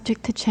which is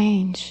subject to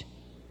change,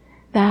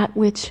 that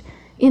which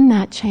in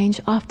that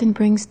change often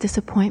brings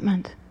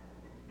disappointment,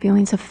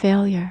 feelings of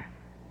failure,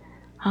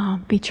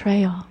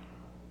 betrayal.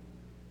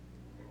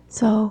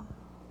 So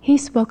he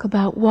spoke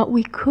about what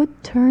we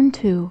could turn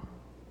to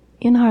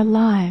in our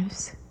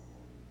lives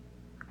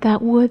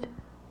that would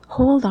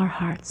hold our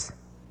hearts,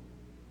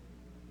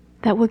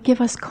 that would give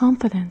us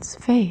confidence,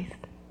 faith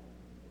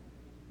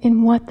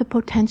in what the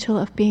potential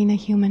of being a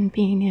human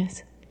being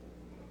is.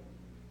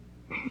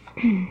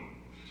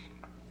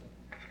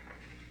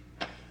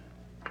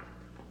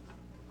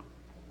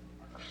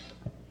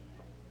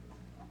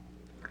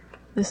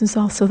 This is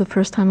also the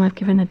first time I've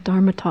given a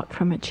Dharma talk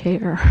from a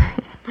chair.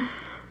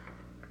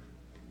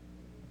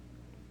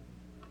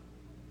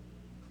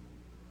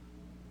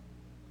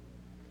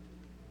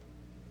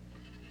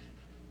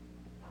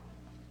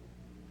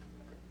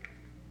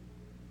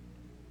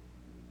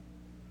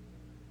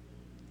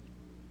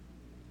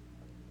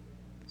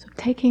 So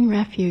taking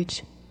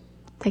refuge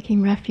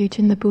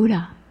in the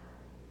Buddha.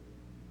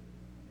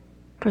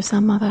 For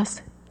some of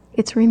us,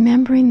 it's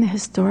remembering the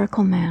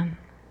historical man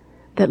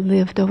that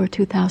lived over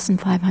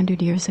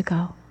 2,500 years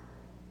ago,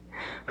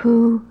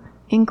 who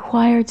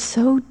inquired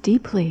so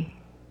deeply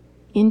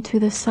into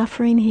the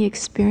suffering he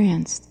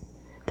experienced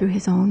through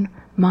his own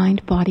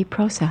mind-body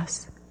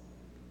process,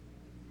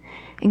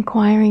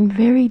 inquiring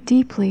very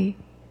deeply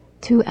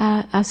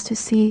as to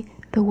see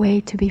the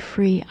way to be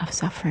free of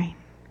suffering,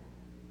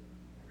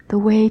 the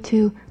way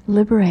to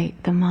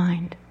liberate the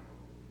mind,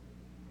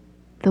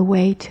 the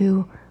way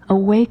to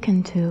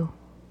awaken to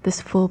this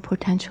full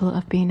potential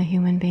of being a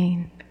human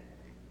being.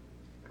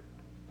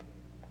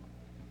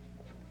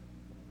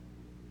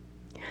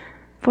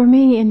 For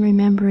me, in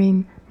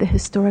remembering the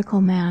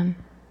historical man,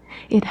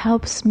 it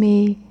helps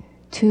me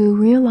to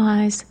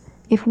realize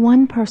if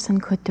one person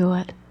could do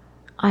it,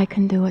 I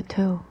can do it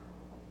too.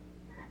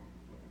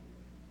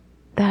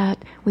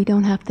 That we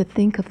don't have to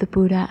think of the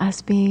Buddha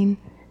as being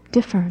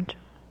different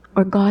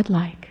or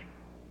godlike,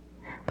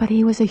 but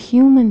he was a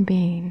human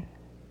being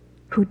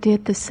who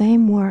did the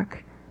same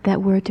work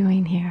that we're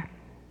doing here.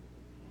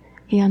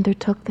 He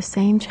undertook the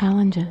same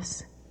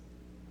challenges.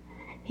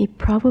 He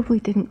probably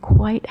didn't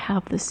quite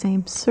have the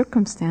same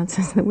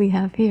circumstances that we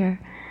have here,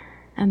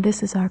 and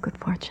this is our good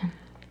fortune.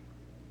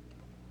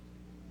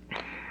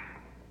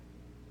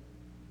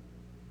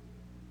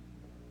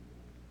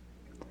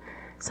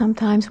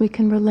 Sometimes we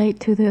can relate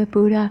to the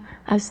Buddha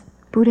as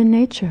Buddha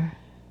nature,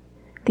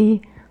 the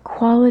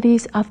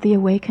qualities of the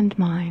awakened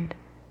mind,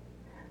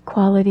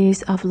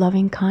 qualities of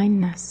loving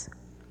kindness,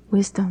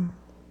 wisdom,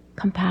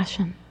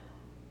 compassion,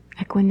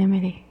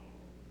 equanimity.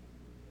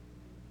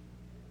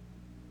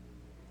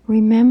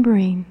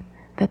 Remembering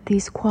that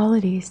these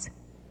qualities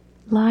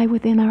lie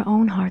within our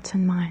own hearts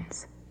and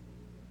minds.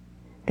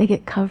 They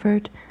get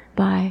covered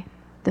by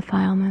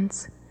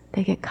defilements,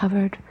 they get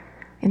covered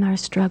in our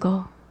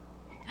struggle,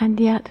 and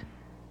yet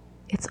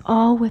it's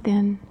all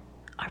within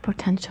our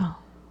potential.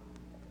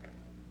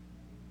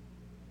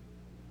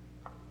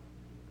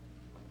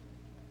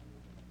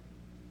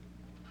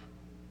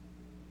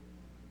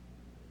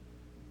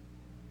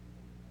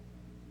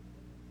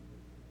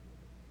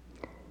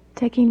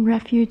 Taking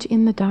refuge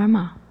in the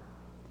Dharma,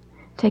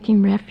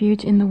 taking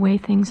refuge in the way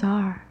things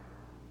are,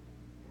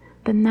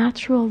 the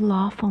natural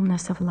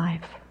lawfulness of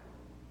life.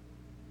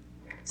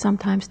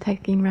 Sometimes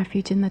taking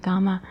refuge in the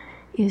Dhamma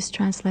is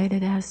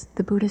translated as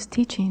the Buddha's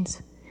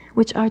teachings,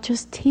 which are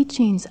just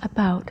teachings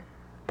about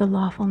the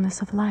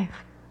lawfulness of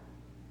life.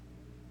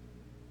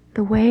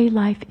 The way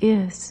life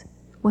is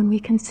when we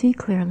can see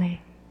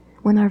clearly,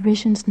 when our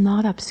vision's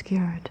not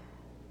obscured.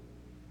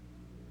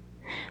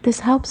 This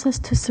helps us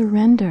to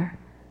surrender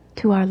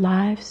to our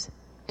lives,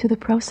 to the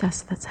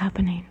process that's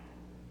happening.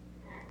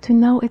 To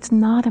know it's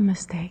not a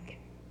mistake,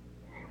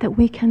 that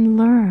we can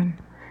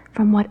learn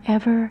from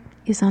whatever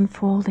is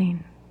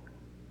unfolding.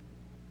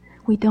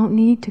 We don't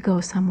need to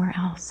go somewhere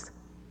else.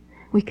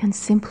 We can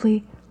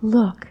simply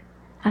look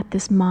at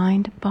this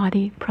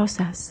mind-body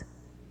process.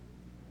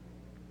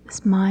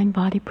 This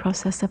mind-body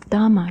process of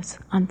dhammas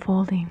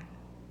unfolding.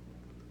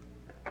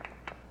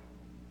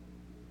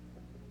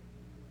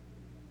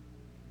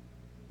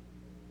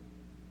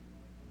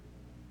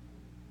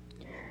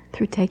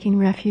 Through taking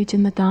refuge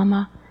in the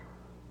Dhamma,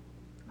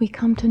 we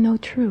come to know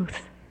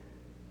truth.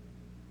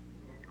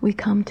 We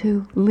come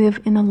to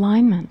live in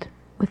alignment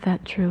with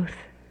that truth.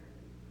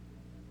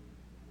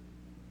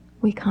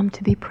 We come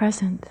to be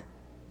present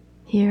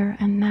here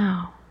and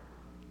now.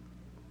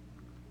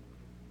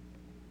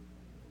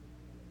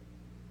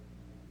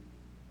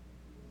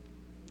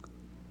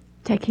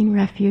 Taking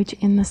refuge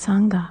in the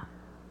Sangha.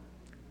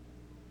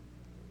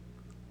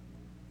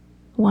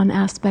 One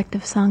aspect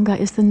of Sangha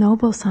is the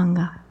noble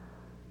Sangha.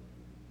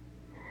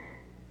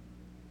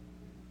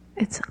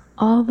 It's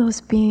all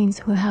those beings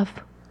who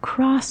have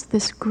crossed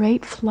this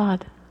great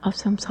flood of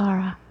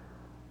samsara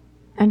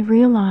and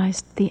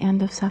realized the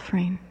end of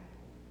suffering,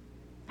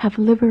 have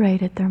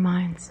liberated their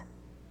minds,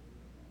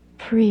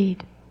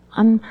 freed,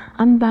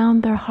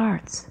 unbound their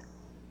hearts.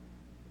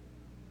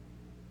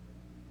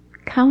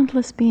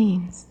 Countless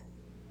beings.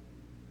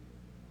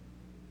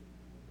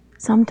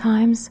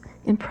 Sometimes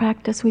in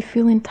practice we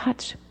feel in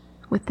touch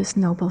with this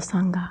noble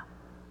Sangha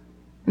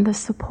and the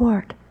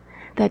support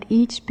that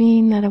each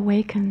being that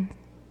awakens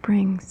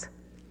brings.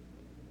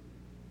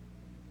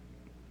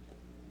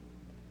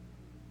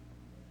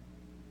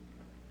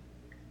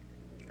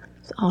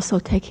 It's also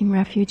taking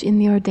refuge in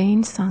the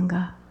ordained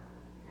Sangha.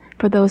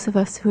 For those of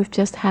us who have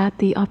just had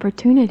the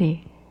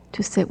opportunity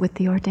to sit with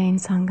the ordained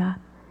Sangha,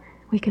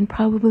 we can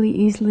probably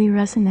easily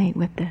resonate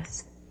with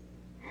this.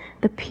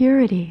 The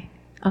purity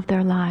of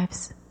their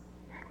lives,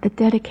 the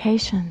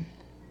dedication,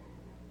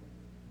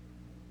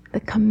 the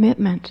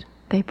commitment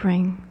they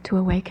bring to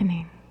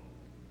awakening,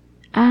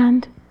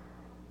 and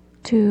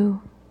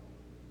to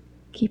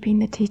keeping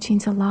the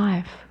teachings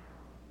alive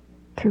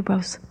through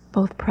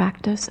both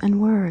practice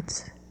and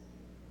words.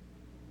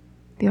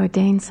 The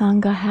ordained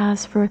Sangha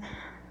has, for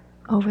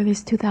over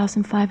these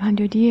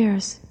 2,500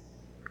 years,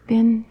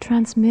 been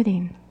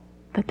transmitting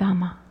the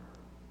Dhamma.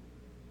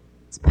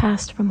 It's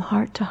passed from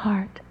heart to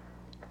heart.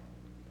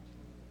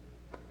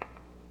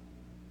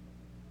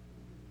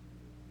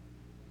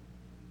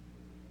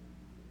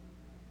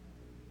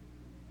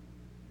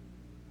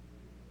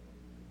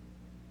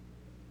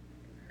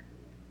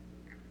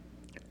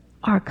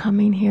 Our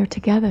coming here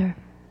together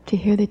to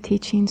hear the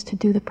teachings, to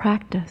do the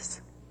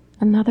practice,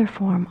 another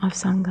form of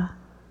Sangha.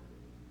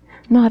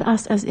 Not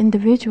us as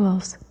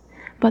individuals,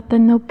 but the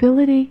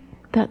nobility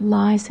that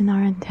lies in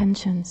our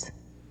intentions.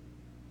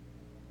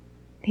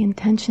 The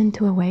intention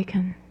to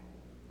awaken.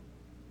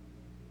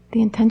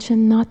 The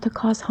intention not to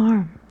cause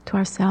harm to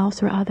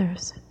ourselves or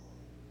others.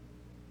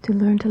 To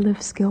learn to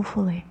live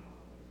skillfully.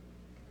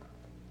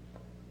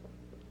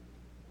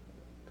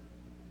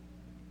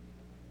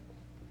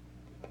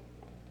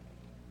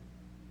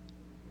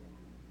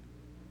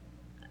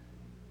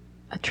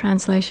 A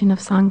translation of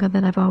Sangha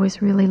that I've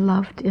always really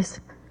loved is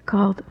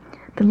called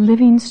the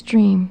living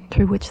stream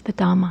through which the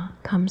Dhamma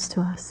comes to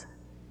us.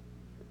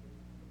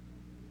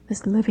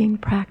 This living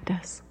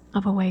practice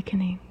of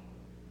awakening.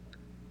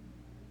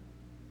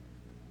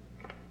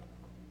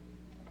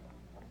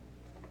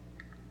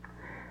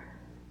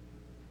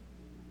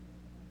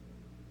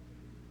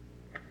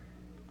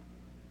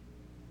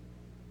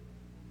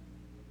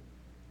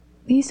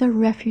 These are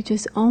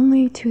refuges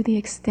only to the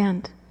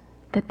extent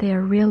that they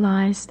are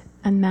realized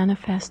and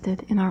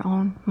manifested in our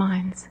own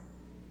minds.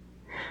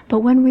 But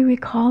when we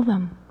recall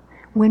them,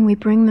 when we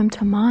bring them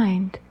to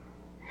mind,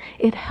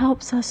 it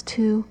helps us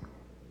to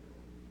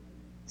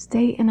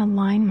stay in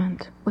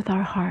alignment with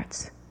our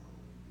hearts.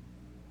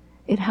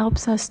 It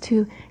helps us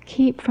to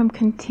keep from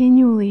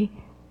continually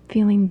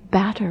feeling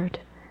battered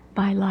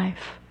by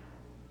life,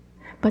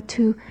 but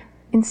to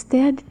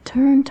instead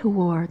turn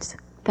towards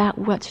that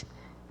which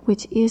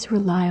is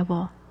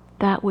reliable,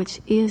 that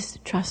which is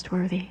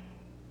trustworthy,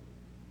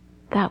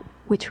 that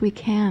which we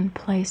can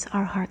place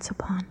our hearts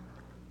upon.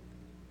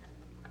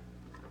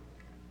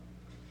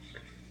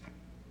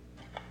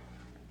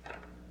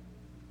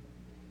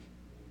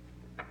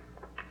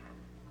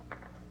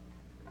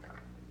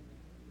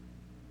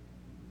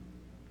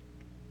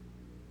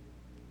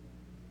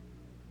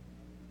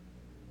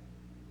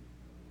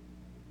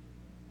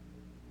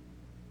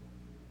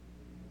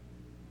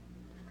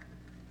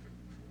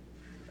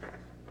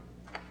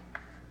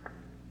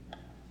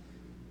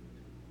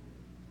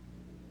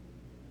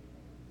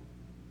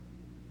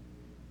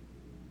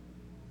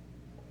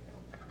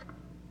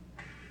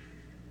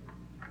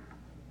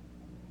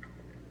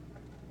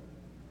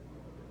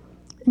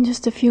 In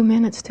just a few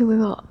minutes too,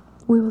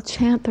 we will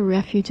chant the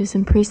refuges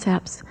and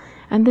precepts,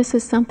 and this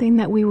is something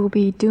that we will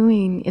be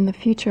doing in the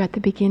future at the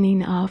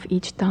beginning of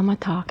each Dhamma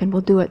talk, and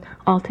we'll do it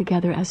all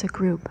together as a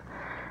group.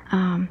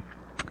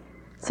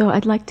 So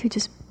I'd like to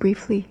just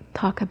briefly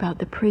talk about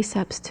the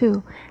precepts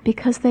too,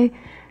 because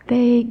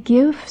they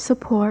give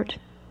support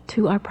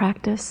to our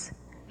practice.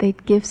 They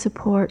give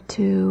support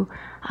to,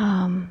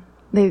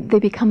 they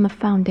become the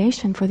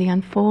foundation for the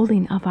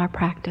unfolding of our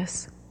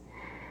practice.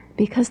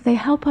 Because they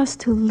help us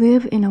to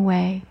live in a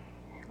way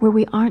where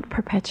we aren't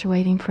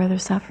perpetuating further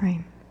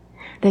suffering.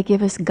 They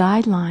give us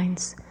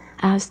guidelines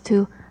as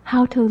to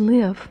how to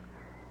live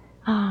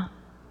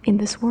in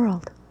this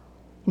world.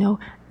 You know,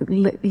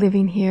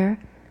 living here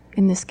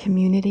in this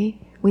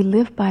community, we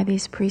live by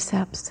these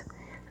precepts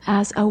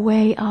as a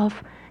way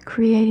of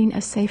creating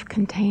a safe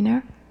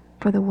container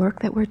for the work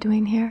that we're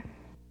doing here.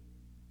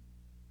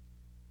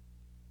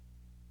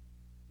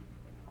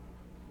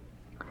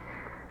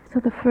 So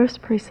the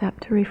first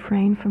precept, to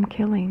refrain from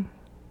killing,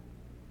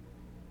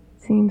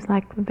 seems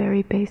like a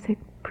very basic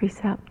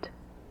precept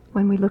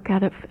when we look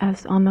at it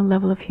as on the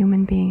level of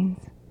human beings.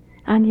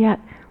 And yet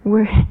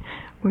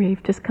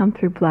we've just come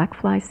through black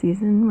fly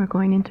season, we're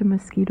going into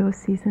mosquito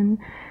season,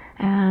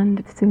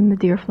 and soon the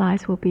deer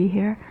flies will be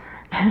here.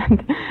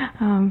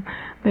 And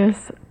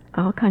there's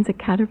all kinds of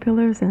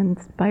caterpillars and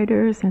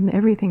spiders and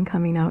everything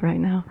coming out right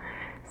now.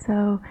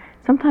 So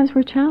sometimes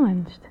we're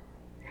challenged.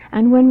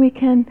 And when we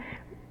can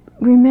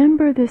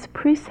remember this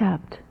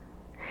precept,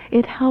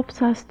 it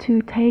helps us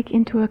to take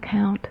into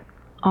account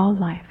all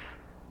life.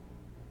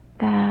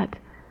 That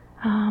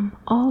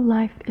all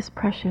life is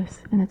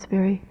precious in its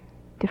very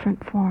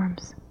different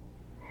forms.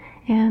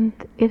 And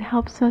it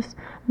helps us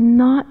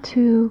not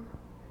to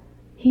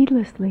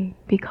heedlessly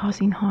be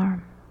causing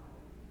harm.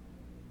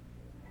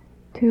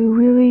 To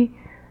really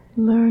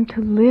learn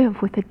to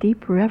live with a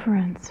deep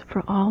reverence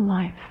for all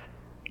life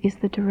is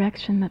the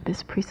direction that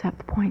this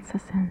precept points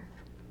us in.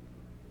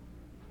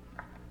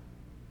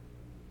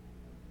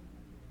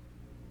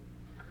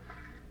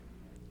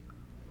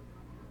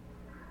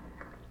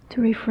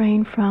 To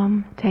refrain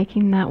from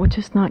taking that which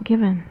is not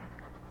given.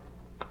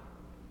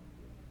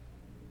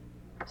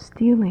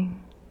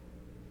 Stealing.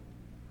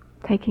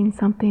 Taking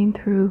something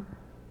through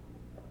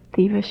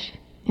thievish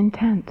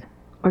intent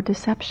or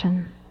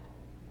deception.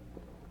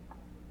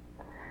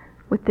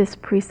 With this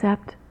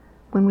precept,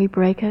 when we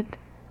break it,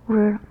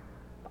 we're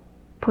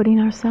putting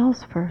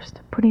ourselves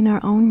first, putting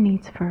our own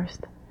needs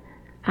first,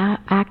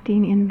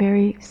 acting in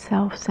very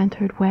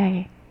self-centered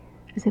way,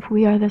 as if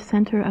we are the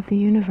center of the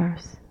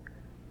universe,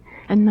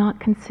 and not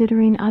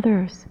considering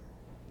others,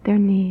 their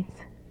needs,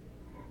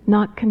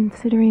 not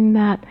considering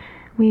that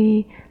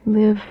we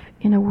live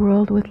in a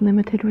world with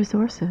limited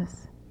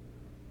resources,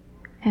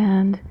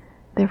 and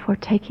therefore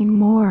taking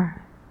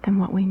more than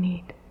what we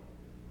need.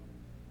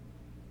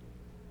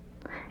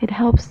 It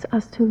helps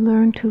us to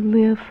learn to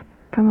live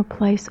from a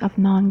place of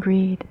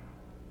non-greed.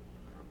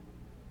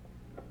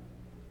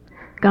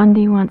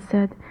 Gandhi once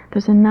said,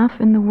 "There's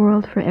enough in the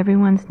world for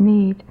everyone's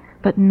need,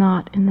 but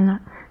not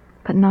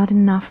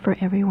enough for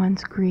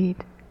everyone's greed."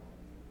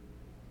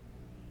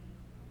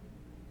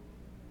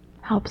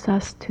 Helps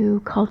us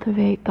to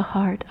cultivate the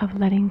heart of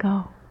letting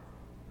go,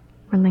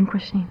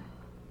 relinquishing.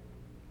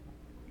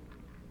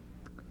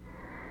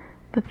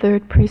 The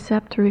third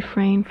precept, to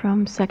refrain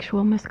from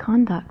sexual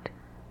misconduct.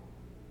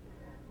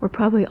 We're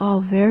probably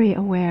all very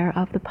aware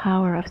of the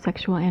power of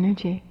sexual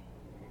energy,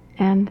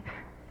 and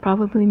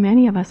probably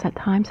many of us at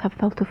times have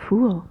felt a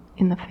fool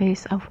in the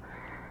face of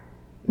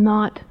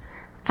not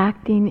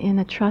acting in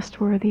a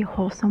trustworthy,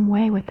 wholesome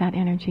way with that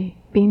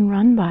energy, being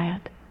run by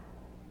it.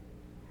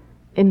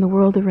 In the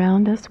world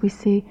around us, we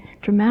see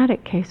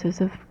dramatic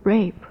cases of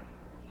rape,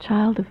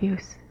 child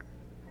abuse.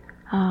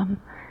 And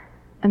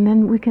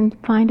then we can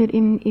find it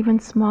in even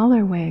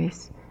smaller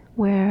ways,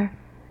 where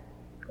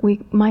we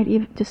might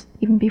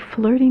even be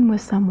flirting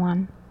with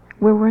someone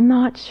where we're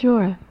not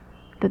sure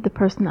that the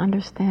person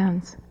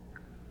understands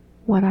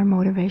what our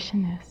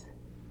motivation is,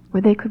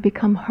 where they could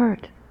become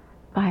hurt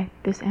by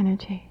this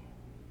energy.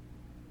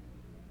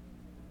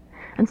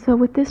 And so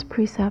with this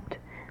precept,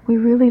 we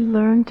really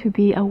learn to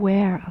be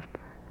aware of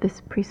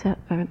this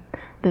precept,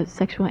 the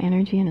sexual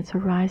energy and its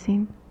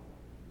arising,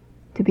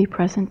 to be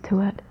present to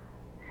it,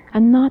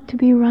 and not to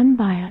be run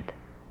by it,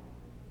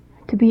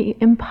 to be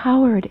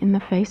empowered in the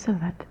face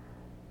of it.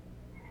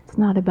 It's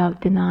not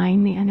about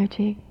denying the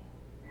energy,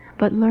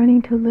 but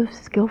learning to live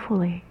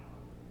skillfully,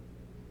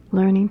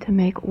 learning to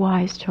make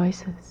wise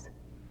choices.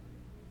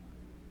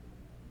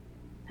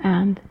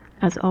 And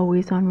as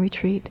always on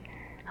retreat,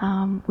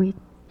 we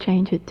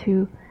change it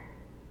to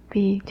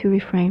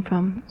refrain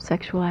from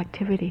sexual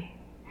activity,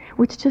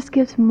 which just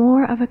gives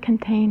more of a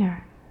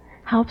container,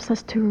 helps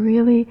us to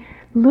really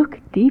look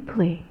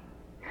deeply,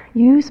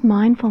 use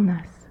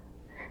mindfulness.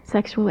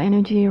 Sexual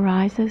energy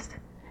arises,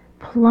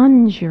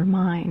 plunge your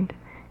mind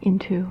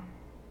into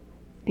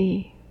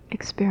the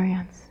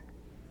experience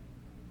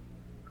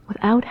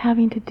without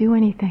having to do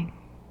anything,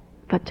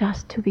 but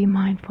just to be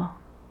mindful,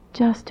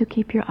 just to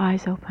keep your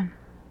eyes open,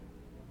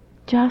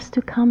 just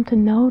to come to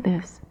know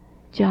this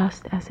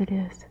just as it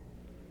is.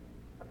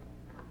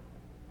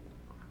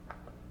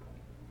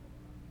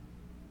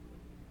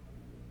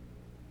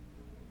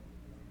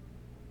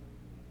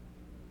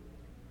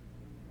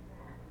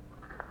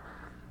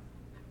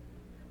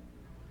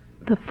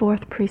 The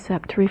fourth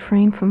precept, to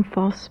refrain from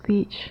false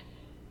speech.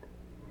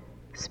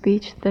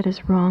 Speech that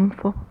is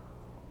wrongful,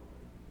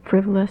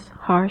 frivolous,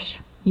 harsh,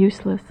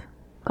 useless,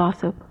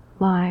 gossip,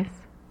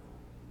 lies.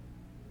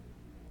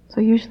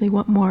 So usually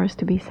what more is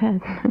to be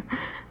said?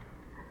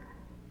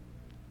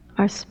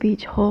 Our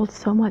speech holds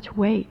so much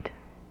weight,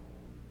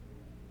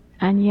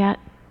 and yet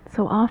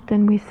so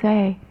often we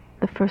say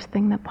the first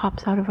thing that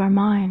pops out of our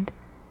mind,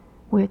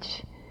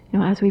 which,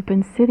 as we've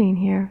been sitting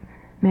here,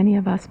 many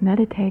of us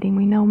meditating,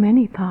 we know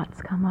many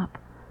thoughts come up,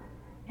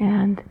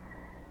 and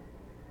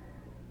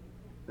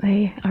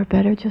they are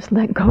better just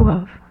let go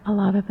of a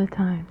lot of the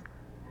time.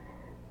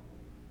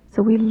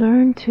 So we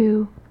learn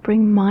to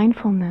bring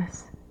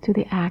mindfulness to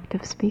the act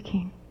of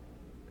speaking.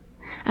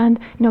 And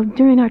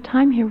during our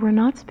time here, we're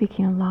not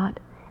speaking a lot,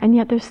 and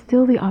yet there's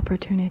still the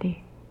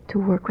opportunity to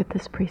work with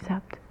this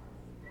precept.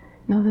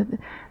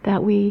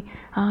 That we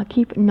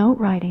keep note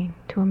writing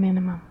to a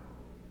minimum.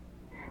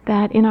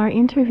 That in our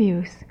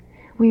interviews,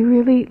 we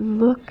really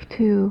look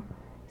to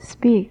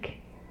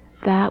speak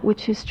that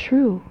which is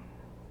true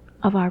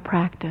of our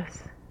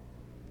practice,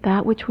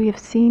 that which we have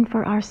seen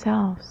for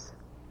ourselves,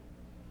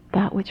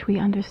 that which we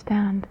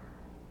understand.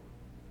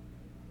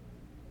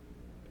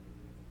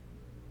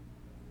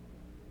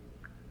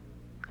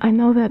 I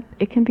know that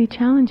it can be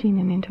challenging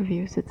in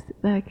interviews. It's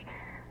like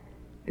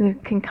there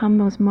can come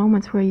those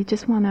moments where you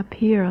just want to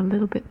appear a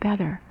little bit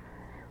better,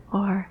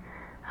 or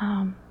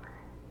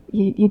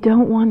you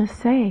don't want to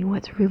say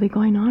what's really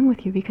going on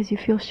with you because you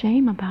feel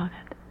shame about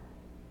it.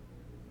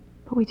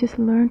 But we just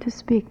learn to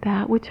speak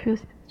that which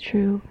feels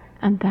true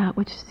and that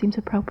which seems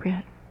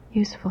appropriate,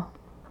 useful.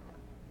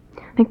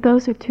 I think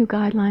those are two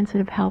guidelines that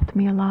have helped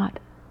me a lot.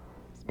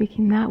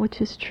 Speaking that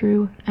which is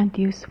true and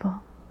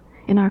useful.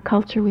 In our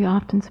culture, we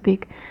often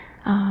speak,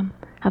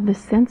 have this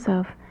sense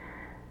of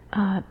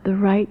the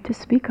right to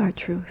speak our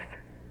truth.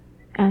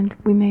 And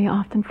we may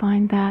often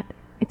find that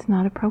it's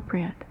not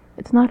appropriate.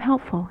 It's not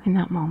helpful in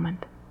that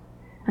moment.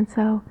 And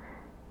so,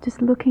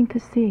 just looking to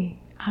see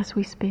as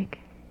we speak.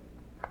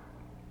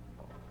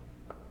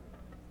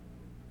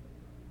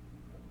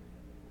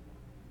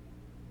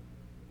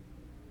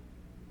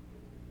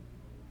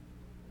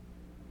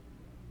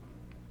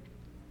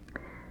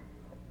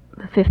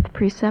 The fifth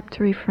precept,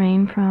 to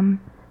refrain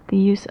from the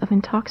use of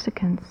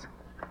intoxicants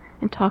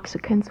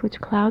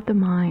which cloud the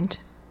mind.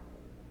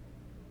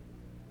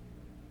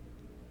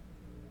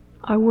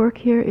 Our work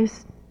here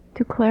is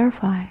to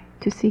clarify,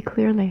 to see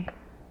clearly.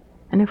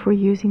 And if we're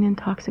using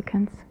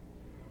intoxicants,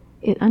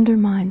 it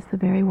undermines the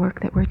very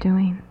work that we're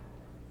doing.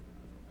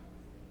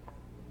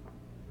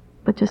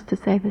 But just to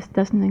say, this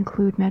doesn't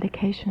include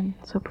medication,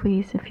 so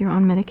please, if you're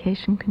on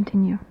medication,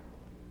 continue.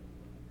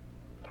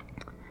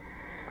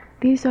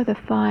 These are the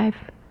 5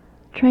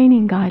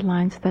 training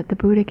guidelines that the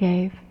Buddha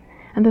gave.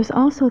 And there's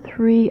also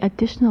 3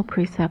 additional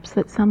precepts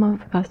that some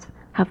of us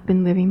have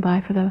been living by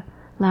for the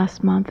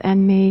last month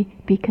and may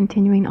be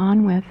continuing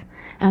on with,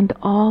 and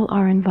all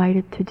are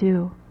invited to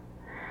do.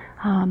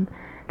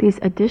 These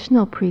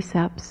additional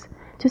precepts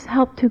just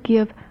help to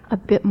give a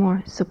bit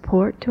more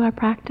support to our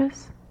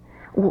practice.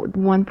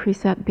 One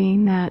precept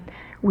being that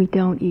we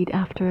don't eat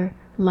after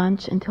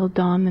lunch until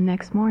dawn the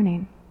next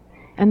morning.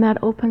 And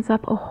that opens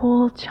up a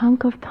whole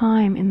chunk of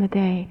time in the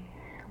day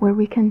where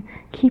we can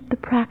keep the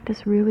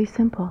practice really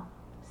simple.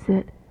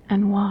 Sit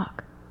and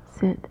walk,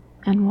 sit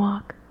and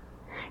walk.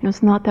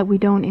 It's not that we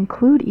don't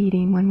include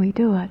eating when we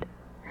do it,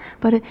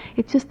 but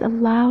it just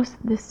allows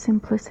this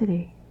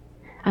simplicity.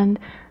 And,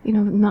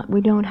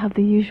 we don't have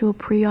the usual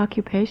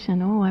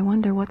preoccupation, oh, I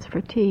wonder what's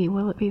for tea,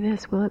 will it be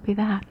this, will it be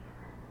that?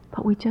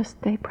 But we just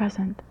stay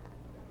present.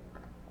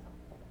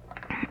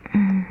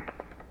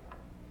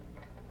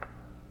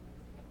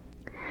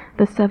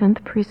 The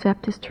 7th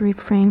precept is to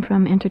refrain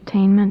from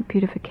entertainment,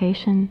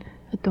 beautification,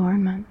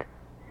 adornment,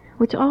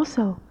 which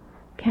also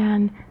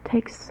can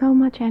take so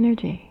much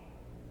energy.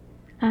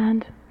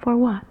 And for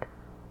what?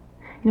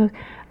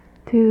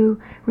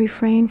 To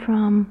refrain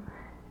from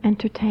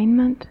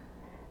entertainment.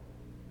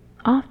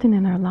 Often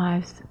in our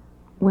lives,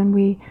 when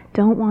we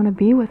don't want to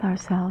be with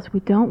ourselves, we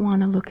don't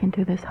want to look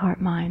into this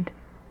heart-mind,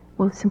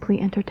 we'll simply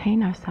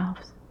entertain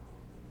ourselves,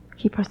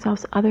 keep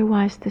ourselves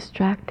otherwise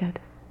distracted.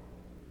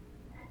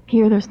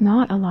 Here there's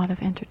not a lot of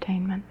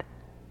entertainment.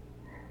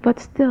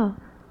 But still,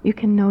 you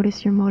can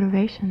notice your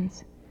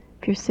motivations.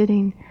 If you're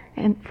sitting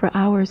for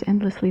hours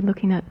endlessly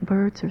looking at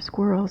birds or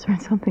squirrels or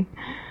something,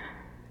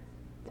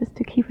 just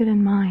to keep it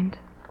in mind.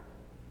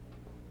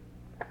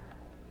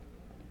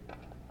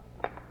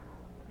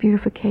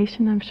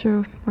 Beautification, I'm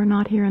sure we're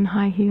not here in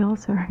high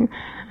heels or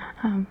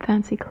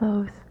fancy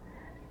clothes.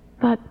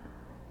 But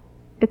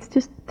it's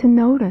just to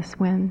notice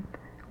when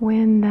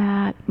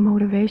that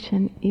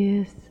motivation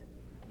is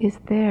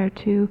there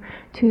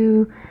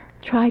to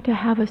try to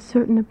have a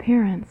certain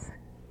appearance,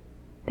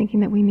 thinking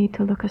that we need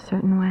to look a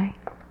certain way.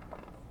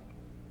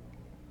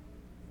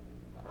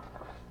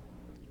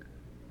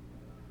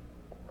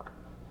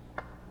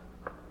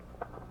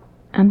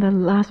 And the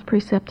last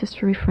precept is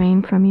to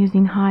refrain from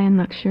using high and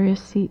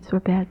luxurious seats or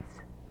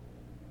beds.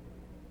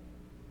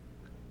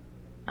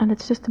 And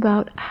it's just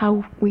about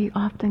how we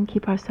often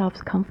keep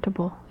ourselves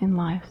comfortable in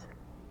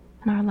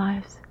our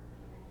lives.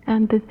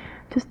 And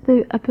just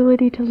the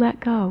ability to let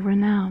go,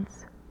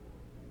 renounce.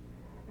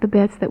 The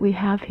beds that we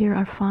have here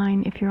are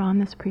fine if you're on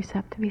this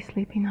precept to be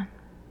sleeping on.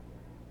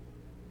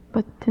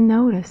 But to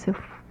notice if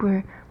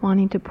we're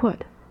wanting to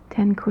put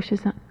 10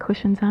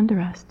 cushions under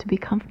us to be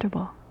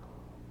comfortable.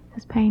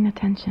 Just paying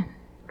attention.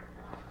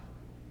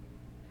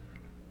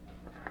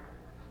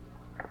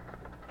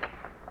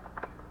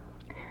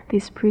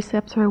 These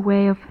precepts are a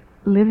way of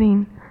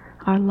living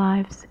our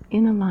lives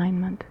in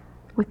alignment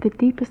with the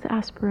deepest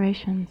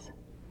aspirations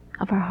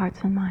of our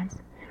hearts and minds,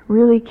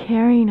 really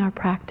carrying our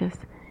practice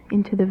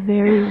into the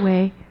very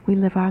way we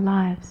live our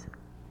lives.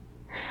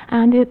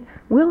 And it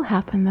will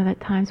happen that at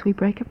times we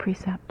break a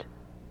precept.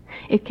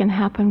 It can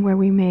happen where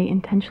we may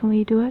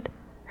intentionally do it,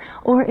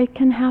 or it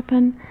can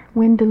happen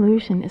when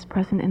delusion is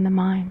present in the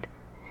mind,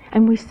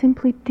 and we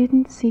simply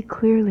didn't see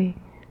clearly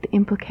the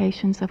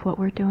implications of what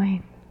we're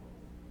doing.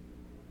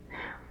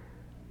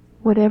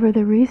 Whatever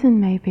the reason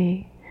may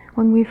be,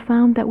 when we've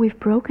found that we've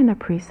broken a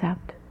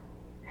precept,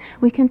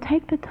 we can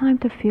take the time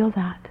to feel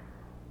that.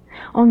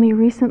 Only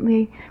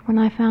recently, when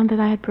I found that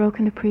I had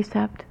broken a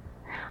precept,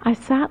 I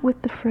sat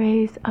with the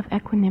phrase of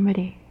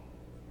equanimity.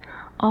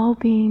 All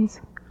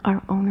beings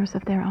are owners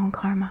of their own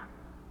karma.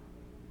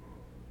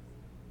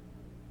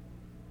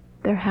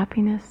 Their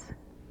happiness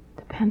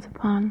depends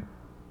upon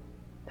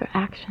their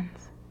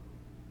actions.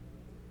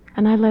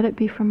 And I let it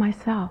be for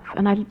myself.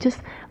 And I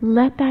just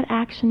let that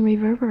action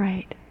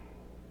reverberate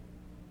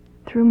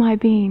through my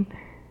being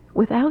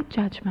without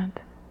judgment,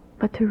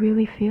 but to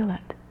really feel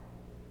it.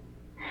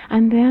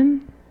 And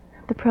then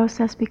the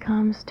process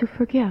becomes to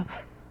forgive,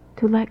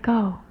 to let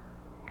go,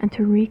 and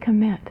to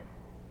recommit,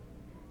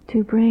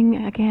 to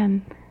bring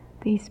again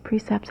these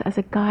precepts as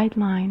a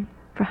guideline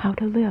for how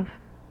to live.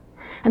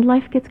 And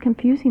life gets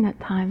confusing at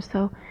times,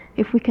 so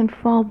if we can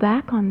fall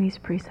back on these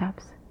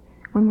precepts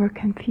when we're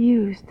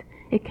confused,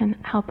 it can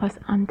help us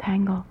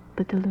untangle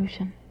the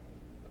delusion.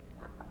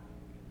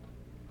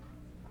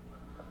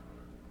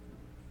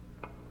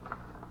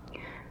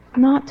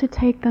 Not to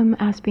take them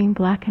as being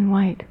black and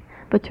white,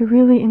 but to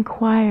really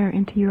inquire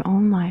into your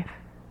own life,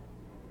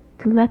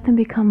 to let them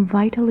become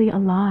vitally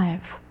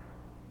alive,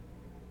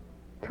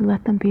 to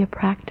let them be a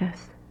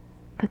practice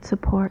that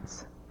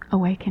supports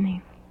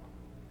awakening.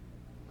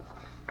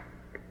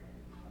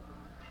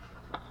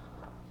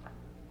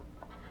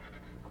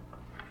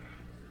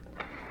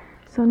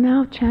 So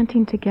now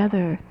chanting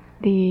together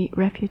the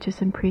refuges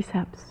and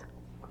precepts,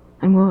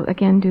 and we'll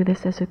again do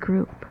this as a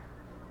group.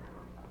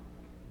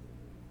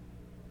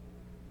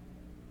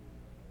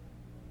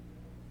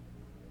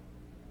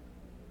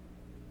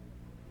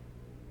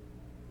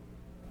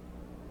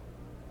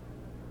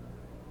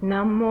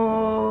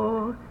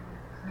 Namo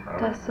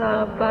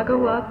tassa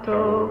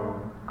bhagavato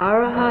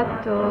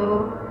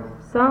arahato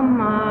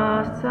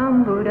samma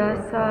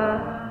sambuddhassa.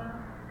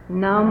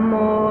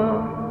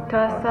 Namo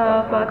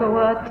tassa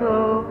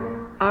bhagavato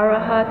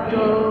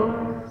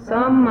arahato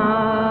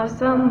samma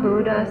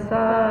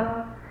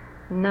sambuddhassa.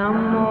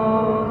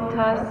 Namo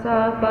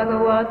tassa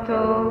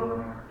bhagavato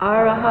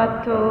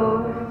arahato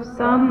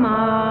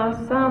samma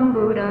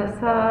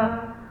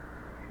sambuddhassa.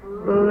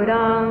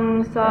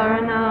 Buddhang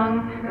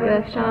saranang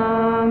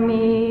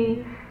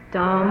gacchami,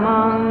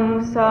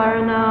 Dhammang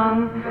saranang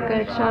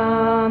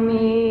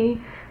gacchami,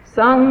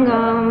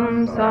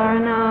 Sangham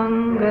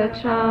saranang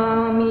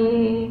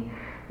gacchami,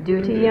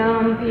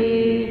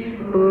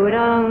 Dutiyampi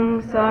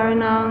Buddhang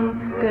saranang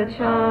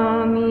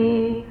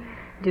gacchami,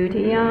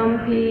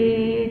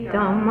 Dutiyampi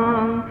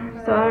Dhammang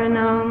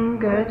saranang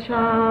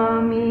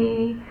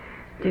gacchami,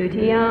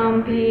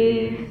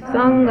 Dutiyampi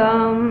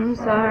Sangham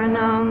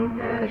saranang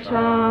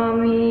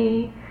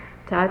gacchami,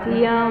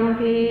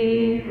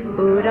 Tatiyampi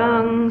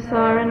Buddhang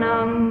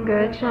saranang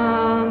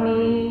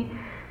gacchami,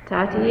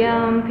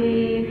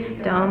 Tatiyampi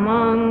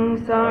Dhammang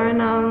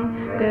saranang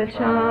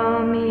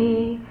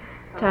gacchami,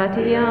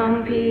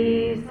 Tatiyampi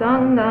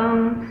Sangham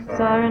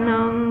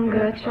saranang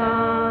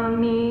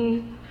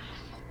gacchami.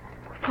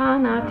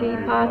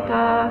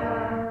 Panatipata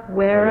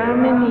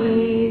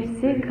Veramani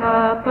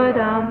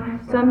Sikkhapadam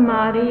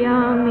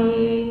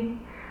Samadhiyami.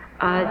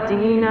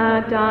 Adina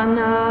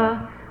Dana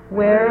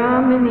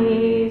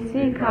Veramani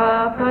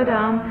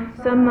Sikkhapadam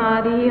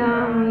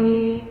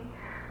Samadhiyami.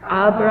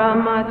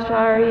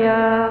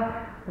 Abramacharya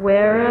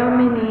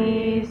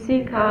Veramani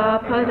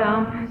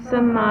Sikkhapadam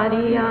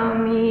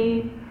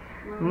Samadhiyami.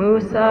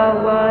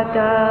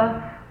 Musawada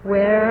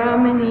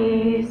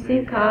Veramani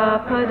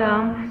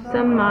Sikkhapadam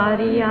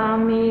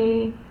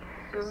Samadhiyami.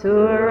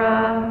 Sura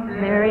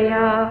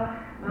Meriya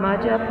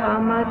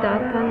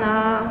Majapamadatana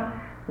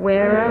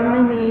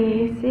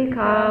Veramani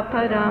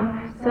Sikkhapadam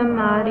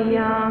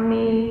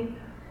Samadhiyami.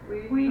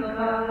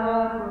 Vikala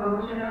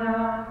Bhojana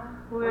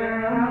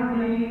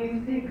Veramani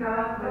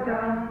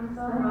Sikkhapadam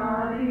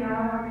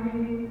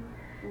Samadhiyami.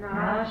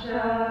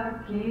 Nasha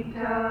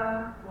Kita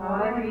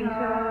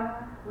Vadita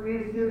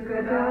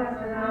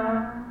Visukadasana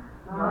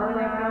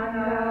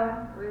Malakanda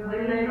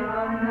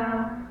Vilekana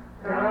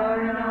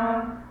Dharana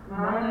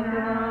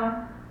Mandana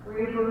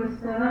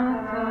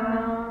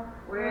Vibhusanatana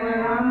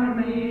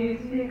Veramani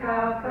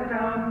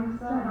Sikkhapadam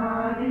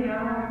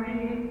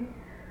Samadhiyami.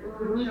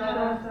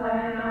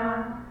 Ushasayana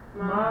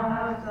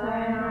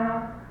Mahasayana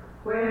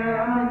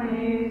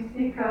Veramani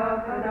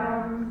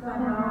Sikkhapadam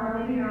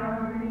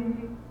Samadhiyami.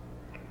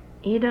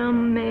 Idam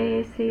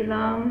me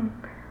silam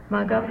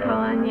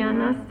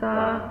magapanyanasa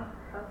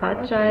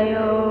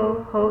pachayo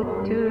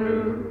hotu.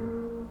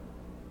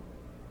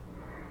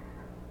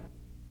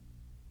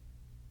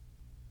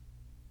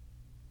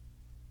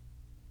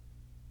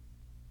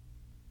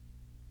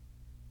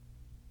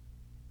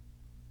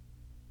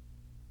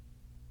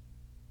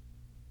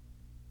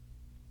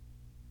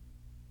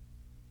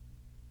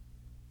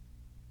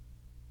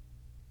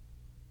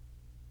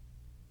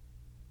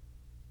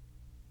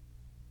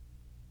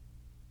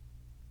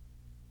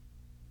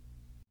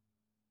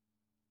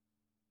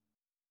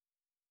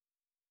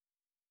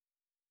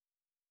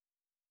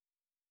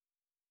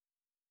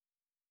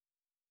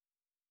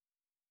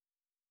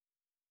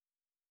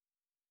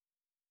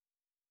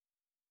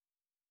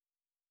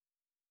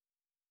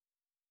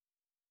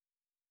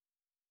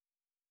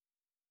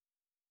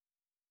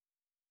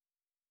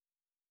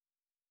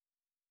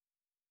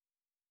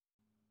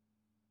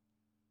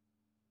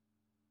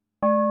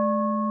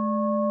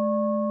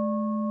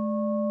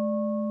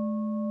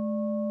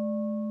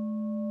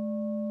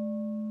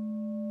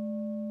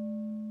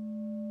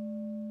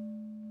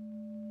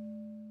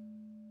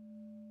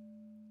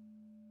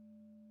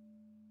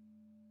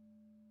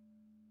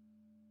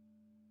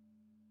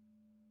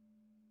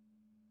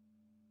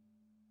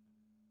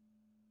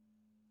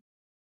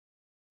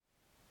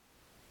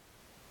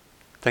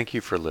 Thank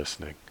you for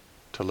listening.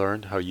 To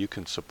learn how you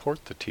can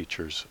support the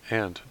teachers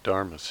and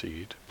Dharma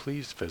Seed,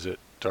 please visit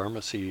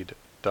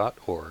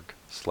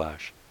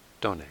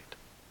dharmaseed.org/donate.